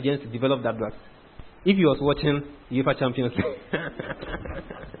and intelligence to develop that drug, if he was watching UEFA Champions League.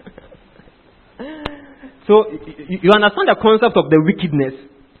 So you understand the concept of the wickedness.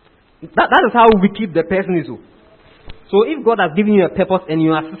 That is how wicked the person is. So if God has given you a purpose and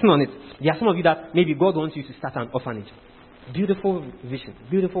you are sitting on it, there are some of you that maybe God wants you to start an orphanage. Beautiful vision,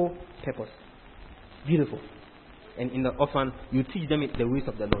 beautiful purpose, beautiful. And in the orphan, you teach them the ways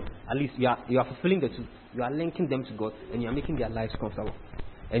of the Lord. At least you are fulfilling the two. You are linking them to God, and you are making their lives comfortable.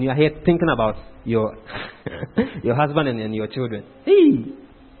 And you are here thinking about your your husband and your children. Hey,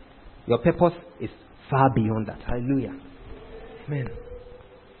 your purpose is far beyond that. Hallelujah, amen.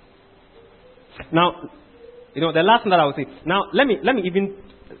 Now, the last thing that I would say. Now, let me even,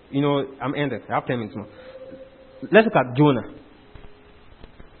 I'm ending. I have 10 minutes more. Let's look at Jonah.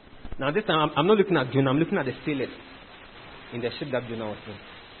 Now, this time, I'm not looking at Jonah. I'm looking at the sailors in the ship that Jonah was in.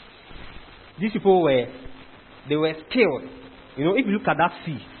 These people were skilled. If you look at that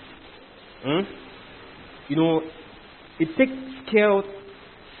sea, it takes skilled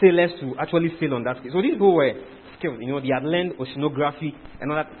sailors to actually sail on that sea. So these people were skilled. They had learned oceanography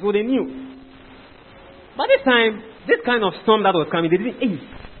and all that. So they knew. By this time, this kind of storm that was coming, they didn't.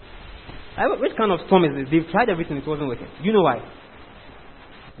 Which kind of storm is this? They've tried everything, it wasn't working. Do you know why?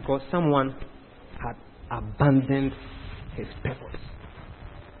 Because someone had abandoned his purpose.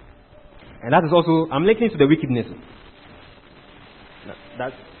 And that is also, I'm linking to the wickedness.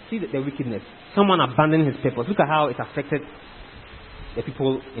 See the wickedness. Someone abandoned his purpose. Look at how it affected the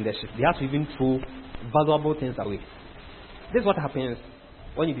people in the ship. They had to even throw valuable things away. This is what happens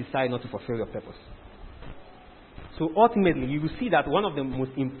when you decide not to fulfill your purpose. So ultimately, you will see that one of the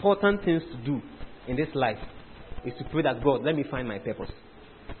most important things to do in this life is to pray that, God, let me find my purpose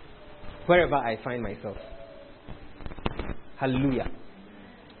wherever I find myself. Hallelujah.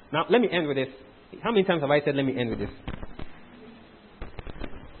 Now, let me end with this. How many times have I said, let me end with this?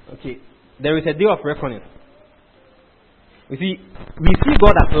 Okay. There is a day of reckoning. You see, we see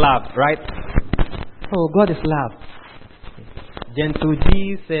God as love, right? Oh, God is love. Gentle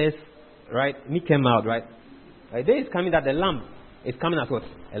Jesus, right? Meek and mild, right? A day is coming that the lamb is coming as what?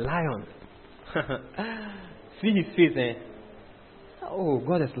 A lion. See his face, Oh,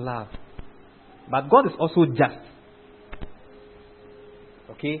 God is love. But God is also just.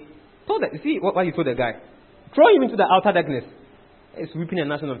 Okay? See what he told the guy? Throw him into the outer darkness. It's weeping and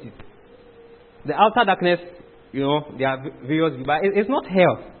gnashing of teeth. The outer darkness, there are various, but it's not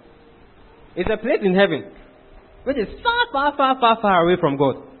hell. It's a place in heaven, which is far away from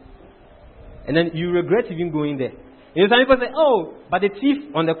God. And then you regret even going there. Some people say, oh, but the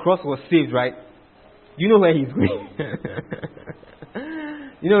thief on the cross was saved, right? Do you know where he's going?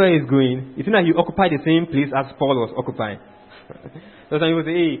 You know where he's going? It's not that he occupied the same place as Paul was occupying. So some people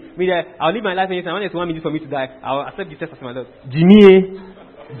say, hey, me there, I'll live my life anytime. When there's 1 minute for me to die, I'll accept Jesus as my Lord.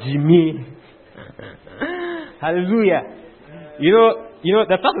 Jimmy. Hallelujah. You know,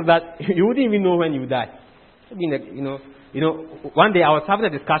 the fact is that you wouldn't even know when you die. One day I was having a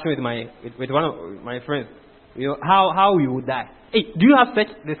discussion with one of my friends. How we would die. Hey, do you have such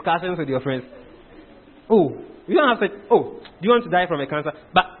discussions with your friends? Oh, you don't have such. Oh, do you want to die from a cancer?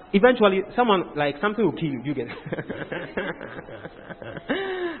 But eventually, something will kill you. You get it.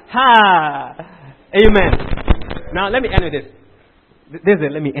 Ha! Amen. Now let me end with this.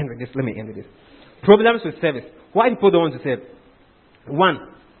 Let me end with this. Problems with service. Why people don't want to serve? One,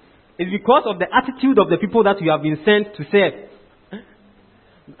 it's because of the attitude of the people that you have been sent to serve.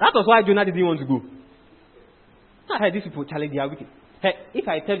 That was why Jonah didn't want to go. I heard these people, Charlie, they are wicked. Hey, if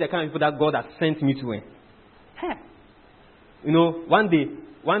I tell the kind of people that God has sent me to, one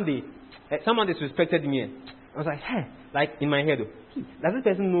day, someone disrespected me. I was like, in my head, does this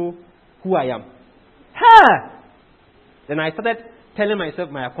person know who I am? Then I started telling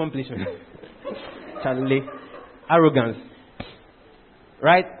myself my accomplishment. Charlie, arrogance.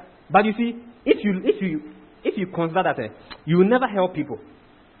 Right? But you see, if you consider that, you will never help people.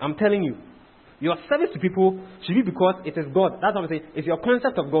 I'm telling you. Your service to people should be because it is God. That's what I'm saying. It's your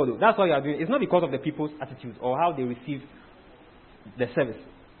concept of God. That's what you are doing. It's not because of the people's attitude or how they receive the service.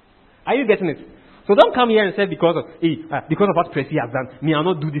 Are you getting it? So don't come here and say because of what Presi has done, me I'll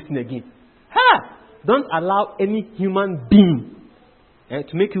not do this thing again. Don't allow any human being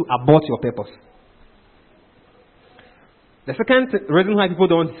to make you abort your purpose. The second reason why people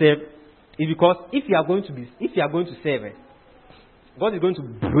don't serve is because if you are going to serve, God is going to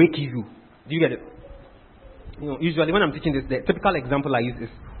break you. Do you get it? Usually when I'm teaching this, the typical example I use is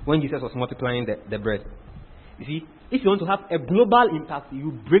when Jesus was multiplying the bread. You see, if you want to have a global impact,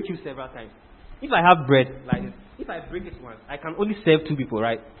 you break you several times. If I have bread like this, if I break it once, I can only serve 2 people,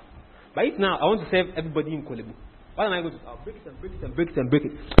 right? But if now I want to serve everybody in Kolebu, what am I going to do? I'll break it and break it and break it and break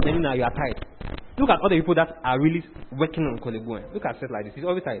it. Then now you are tired. Look at other people that are really working on Kolebu. Look at Seth like this. He's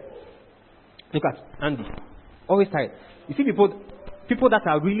always tired. Look at Andy. Always tired. You see people that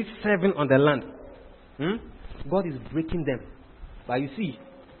are really serving on the land. God is breaking them. But you see,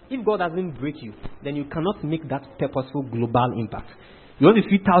 if God doesn't break you, then you cannot make that purposeful global impact. You want to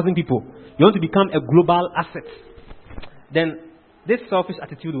feed 1,000 people. You want to become a global asset. Then this selfish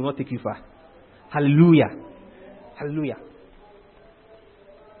attitude will not take you far. Hallelujah. Hallelujah.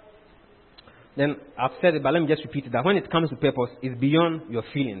 Then I've said it, but let me just repeat it, that when it comes to purpose, it's beyond your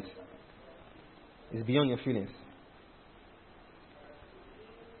feelings. It's beyond your feelings.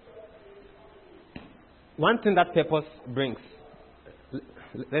 One thing that purpose brings,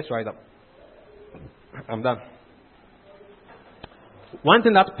 let's rise up. I'm done. One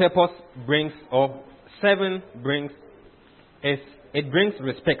thing that purpose brings, or serving brings, is it brings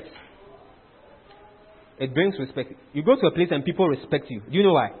respect. It brings respect. You go to a place and people respect you. Do you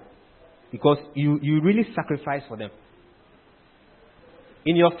know why? Because you really sacrifice for them.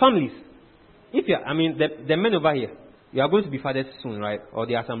 In your families, the men over here, you are going to be fathers soon, right? Or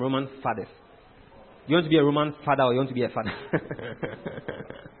there are some Roman fathers. You want to be a Roman father or you want to be a father?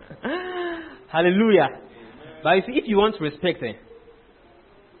 Hallelujah. But you see, if you want respect,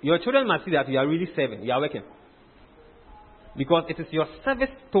 your children must see that you are really serving, you are working. Because it is your service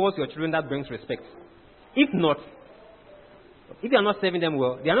towards your children that brings respect. If not, if you are not serving them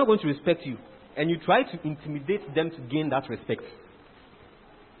well, they are not going to respect you. And you try to intimidate them to gain that respect.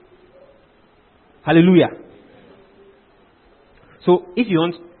 Hallelujah. So if you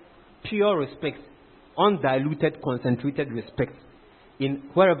want pure respect, undiluted, concentrated respect in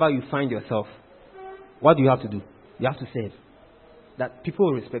wherever you find yourself, what do you have to do? You have to serve. That people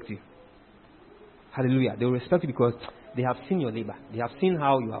will respect you. Hallelujah. They will respect you because they have seen your labor. They have seen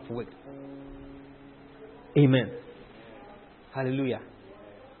how you have worked. Amen. Hallelujah.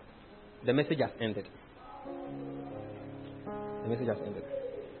 The message has ended. The message has ended.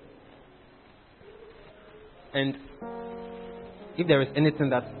 And if there is anything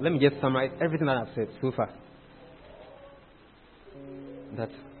that, let me just summarize everything that I've said so far. That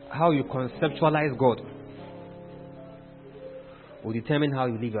how you conceptualize God will determine how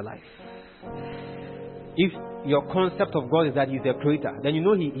you live your life. If your concept of God is that He is the creator, then you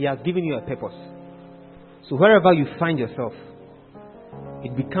know He has given you a purpose. So wherever you find yourself,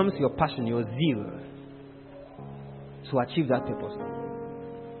 it becomes your passion, your zeal to achieve that purpose.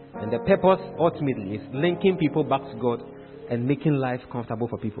 And the purpose ultimately is linking people back to God and making life comfortable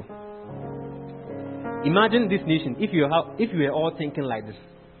for people. Imagine this nation, if you were all thinking like this.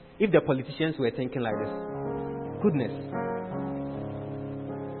 if the politicians were thinking like this. Goodness.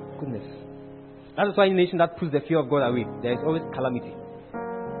 That is why in a nation that puts the fear of God away, there is always calamity.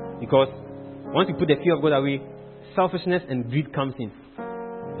 Because once you put the fear of God away, selfishness and greed comes in.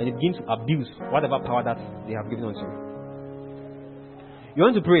 And it begins to abuse whatever power that they have given unto you. You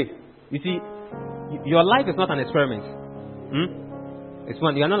want to pray. You see, your life is not an experiment. It's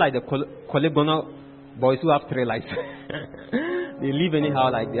one. You are not like the Colegonal boys who have 3 lives. They live anyhow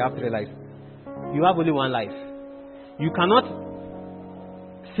like they have 3 lives. You have only 1 life. You cannot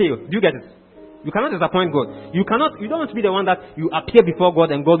fail. Do you get it? You cannot disappoint God. You don't want to be the one that you appear before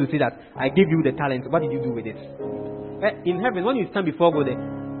God and God will say that I gave you the talent. What did you do with it? In heaven, when you stand before God,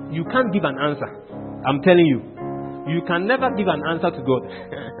 you can't give an answer. I'm telling you. You can never give an answer to God.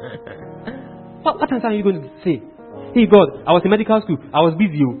 What answer are you going to say? Hey God, I was in medical school. I was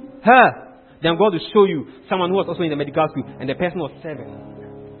busy. Then God will show you someone who was also in the medical school and the person was serving.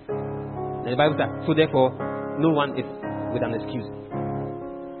 And the Bible says, so therefore, no one is with an excuse.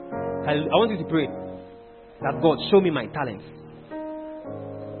 I want you to pray that God, show me my talents.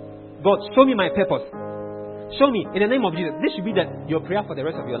 God, show me my purpose. Show me in the name of Jesus. This should be your prayer for the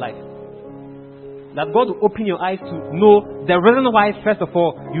rest of your life. That God will open your eyes to know the reason why, first of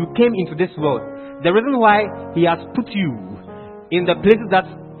all, you came into this world. The reason why He has put you in the places that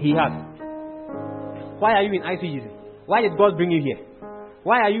He has. Why are you in ICU? Why did God bring you here?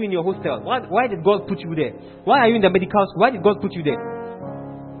 Why are you in your hostel? Why did God put you there? Why are you in the medical school? Why did God put you there?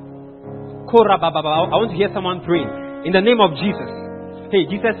 I want to hear someone praying in the name of Jesus. Hey,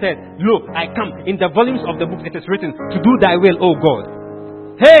 Jesus said, look, I come. In the volumes of the book it is written, to do thy will, O God.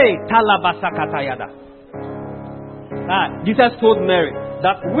 Hey, Talabasakatayada. Jesus told Mary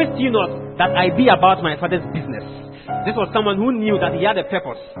that wist you not that I be about my Father's business. This was someone who knew that he had a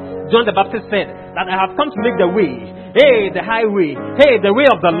purpose. John the Baptist said that I have come to make the way. Hey, the highway. Hey, the way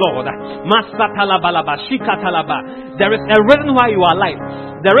of the Lord. Masatalabalaba, Shikatalaba. There is a reason why you are alive.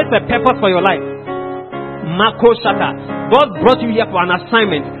 There is a purpose for your life. Makoshata. God brought you here for an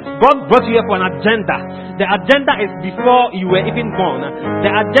assignment. God brought you here for an agenda. The agenda is before you were even born.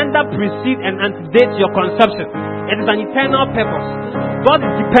 The agenda precedes and antedates your conception. It is an eternal purpose. God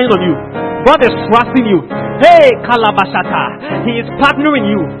is depending on you. God is trusting you. Hey, Kalabashata. He is partnering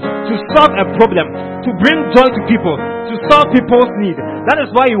you to solve a problem, to bring joy to people, to solve people's needs. That is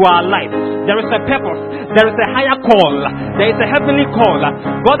why you are alive. There is a purpose. There is a higher call. There is a heavenly call.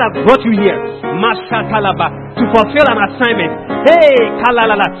 God has brought you here, Mashatalaba, to fulfill an assignment. Hey,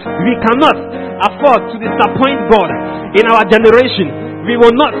 Kalalala. We cannot afford to disappoint God in our generation. We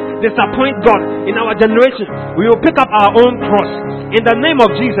will not disappoint God in our generation. We will pick up our own cross. In the name of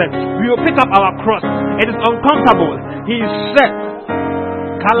Jesus, we will pick up our cross. It is uncomfortable. He said,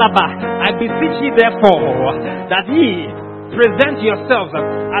 Kalaba, I beseech ye therefore that ye present yourselves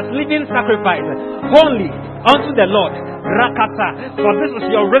as living sacrifice, holy unto the Lord. Rakata, for this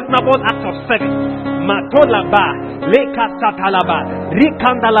is your reasonable act of service. Matolaba, Lekasatalaba,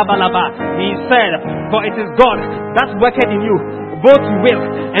 Rikandalabalaba. He said, for it is God that worketh in you, both to will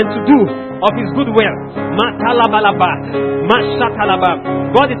and to do of His good will. Matalabalaba, Mashatalaba.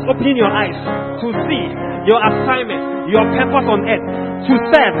 God is opening your eyes to see your assignment, your purpose on earth, to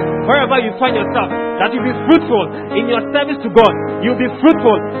serve wherever you find yourself. That you be fruitful in your service to God. You'll be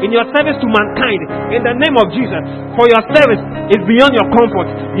fruitful in your service to mankind. In the name of Jesus. For your service is beyond your comfort.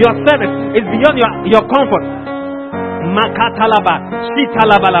 Your service is beyond your comfort. Makatalaba,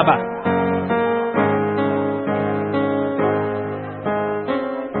 Shitalabalaba.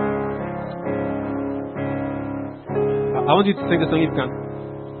 I want you to sing the song if you can.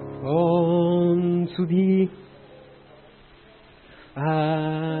 Unto Thee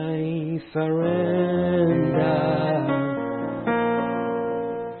I surrender.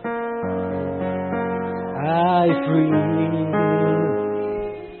 I free.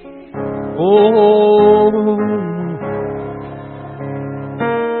 Oh,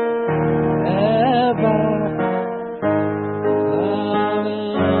 ever.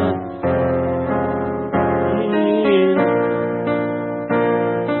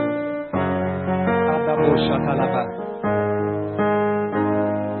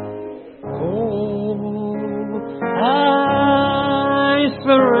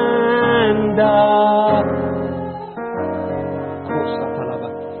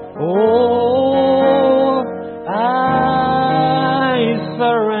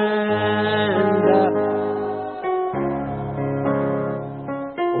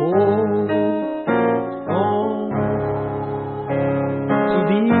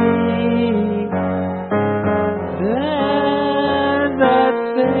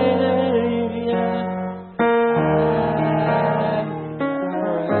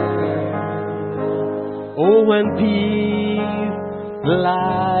 peace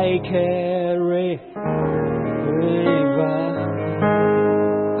like a river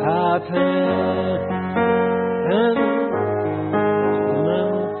pattern.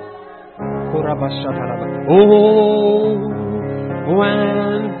 Oh,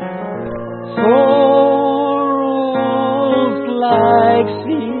 when sorrows like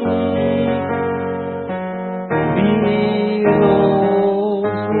sea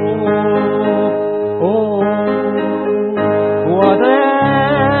billows roll, oh, whatever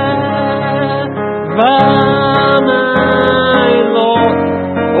my Lord,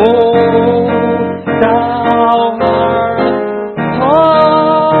 oh, thou art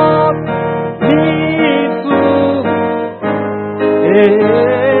taught me through. It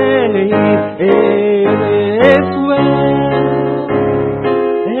is well.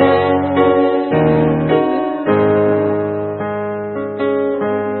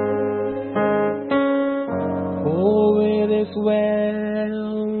 Oh, it is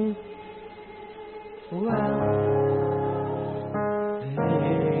well. Well,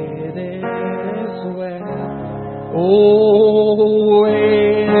 it is well. Oh,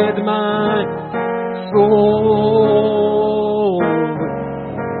 with my soul.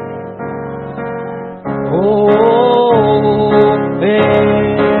 Oh,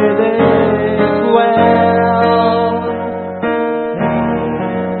 it is well.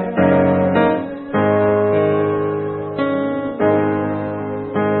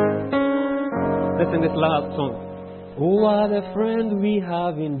 Listen this last song. Oh, what a friend we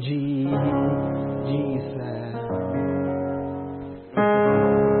have in Jesus.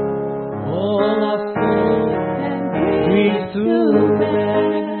 All our sins and grief to bear.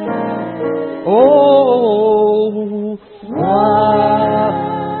 Oh, what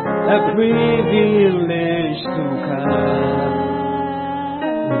a privilege to carry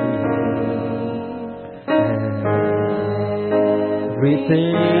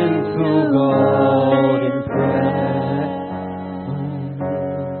everything to God in prayer.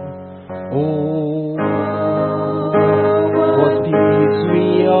 Oh, what peace we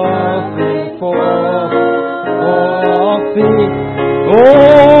often forfeit.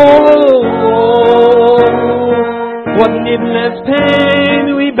 What needless pain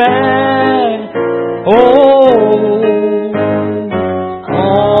we bear. All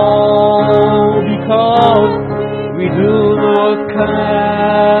because we do not carry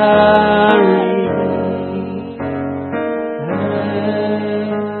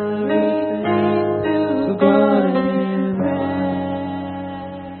everything to God in prayer.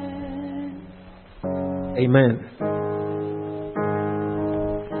 Amen.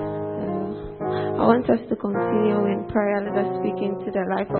 I want us to continue in prayer. Let us speak into the life of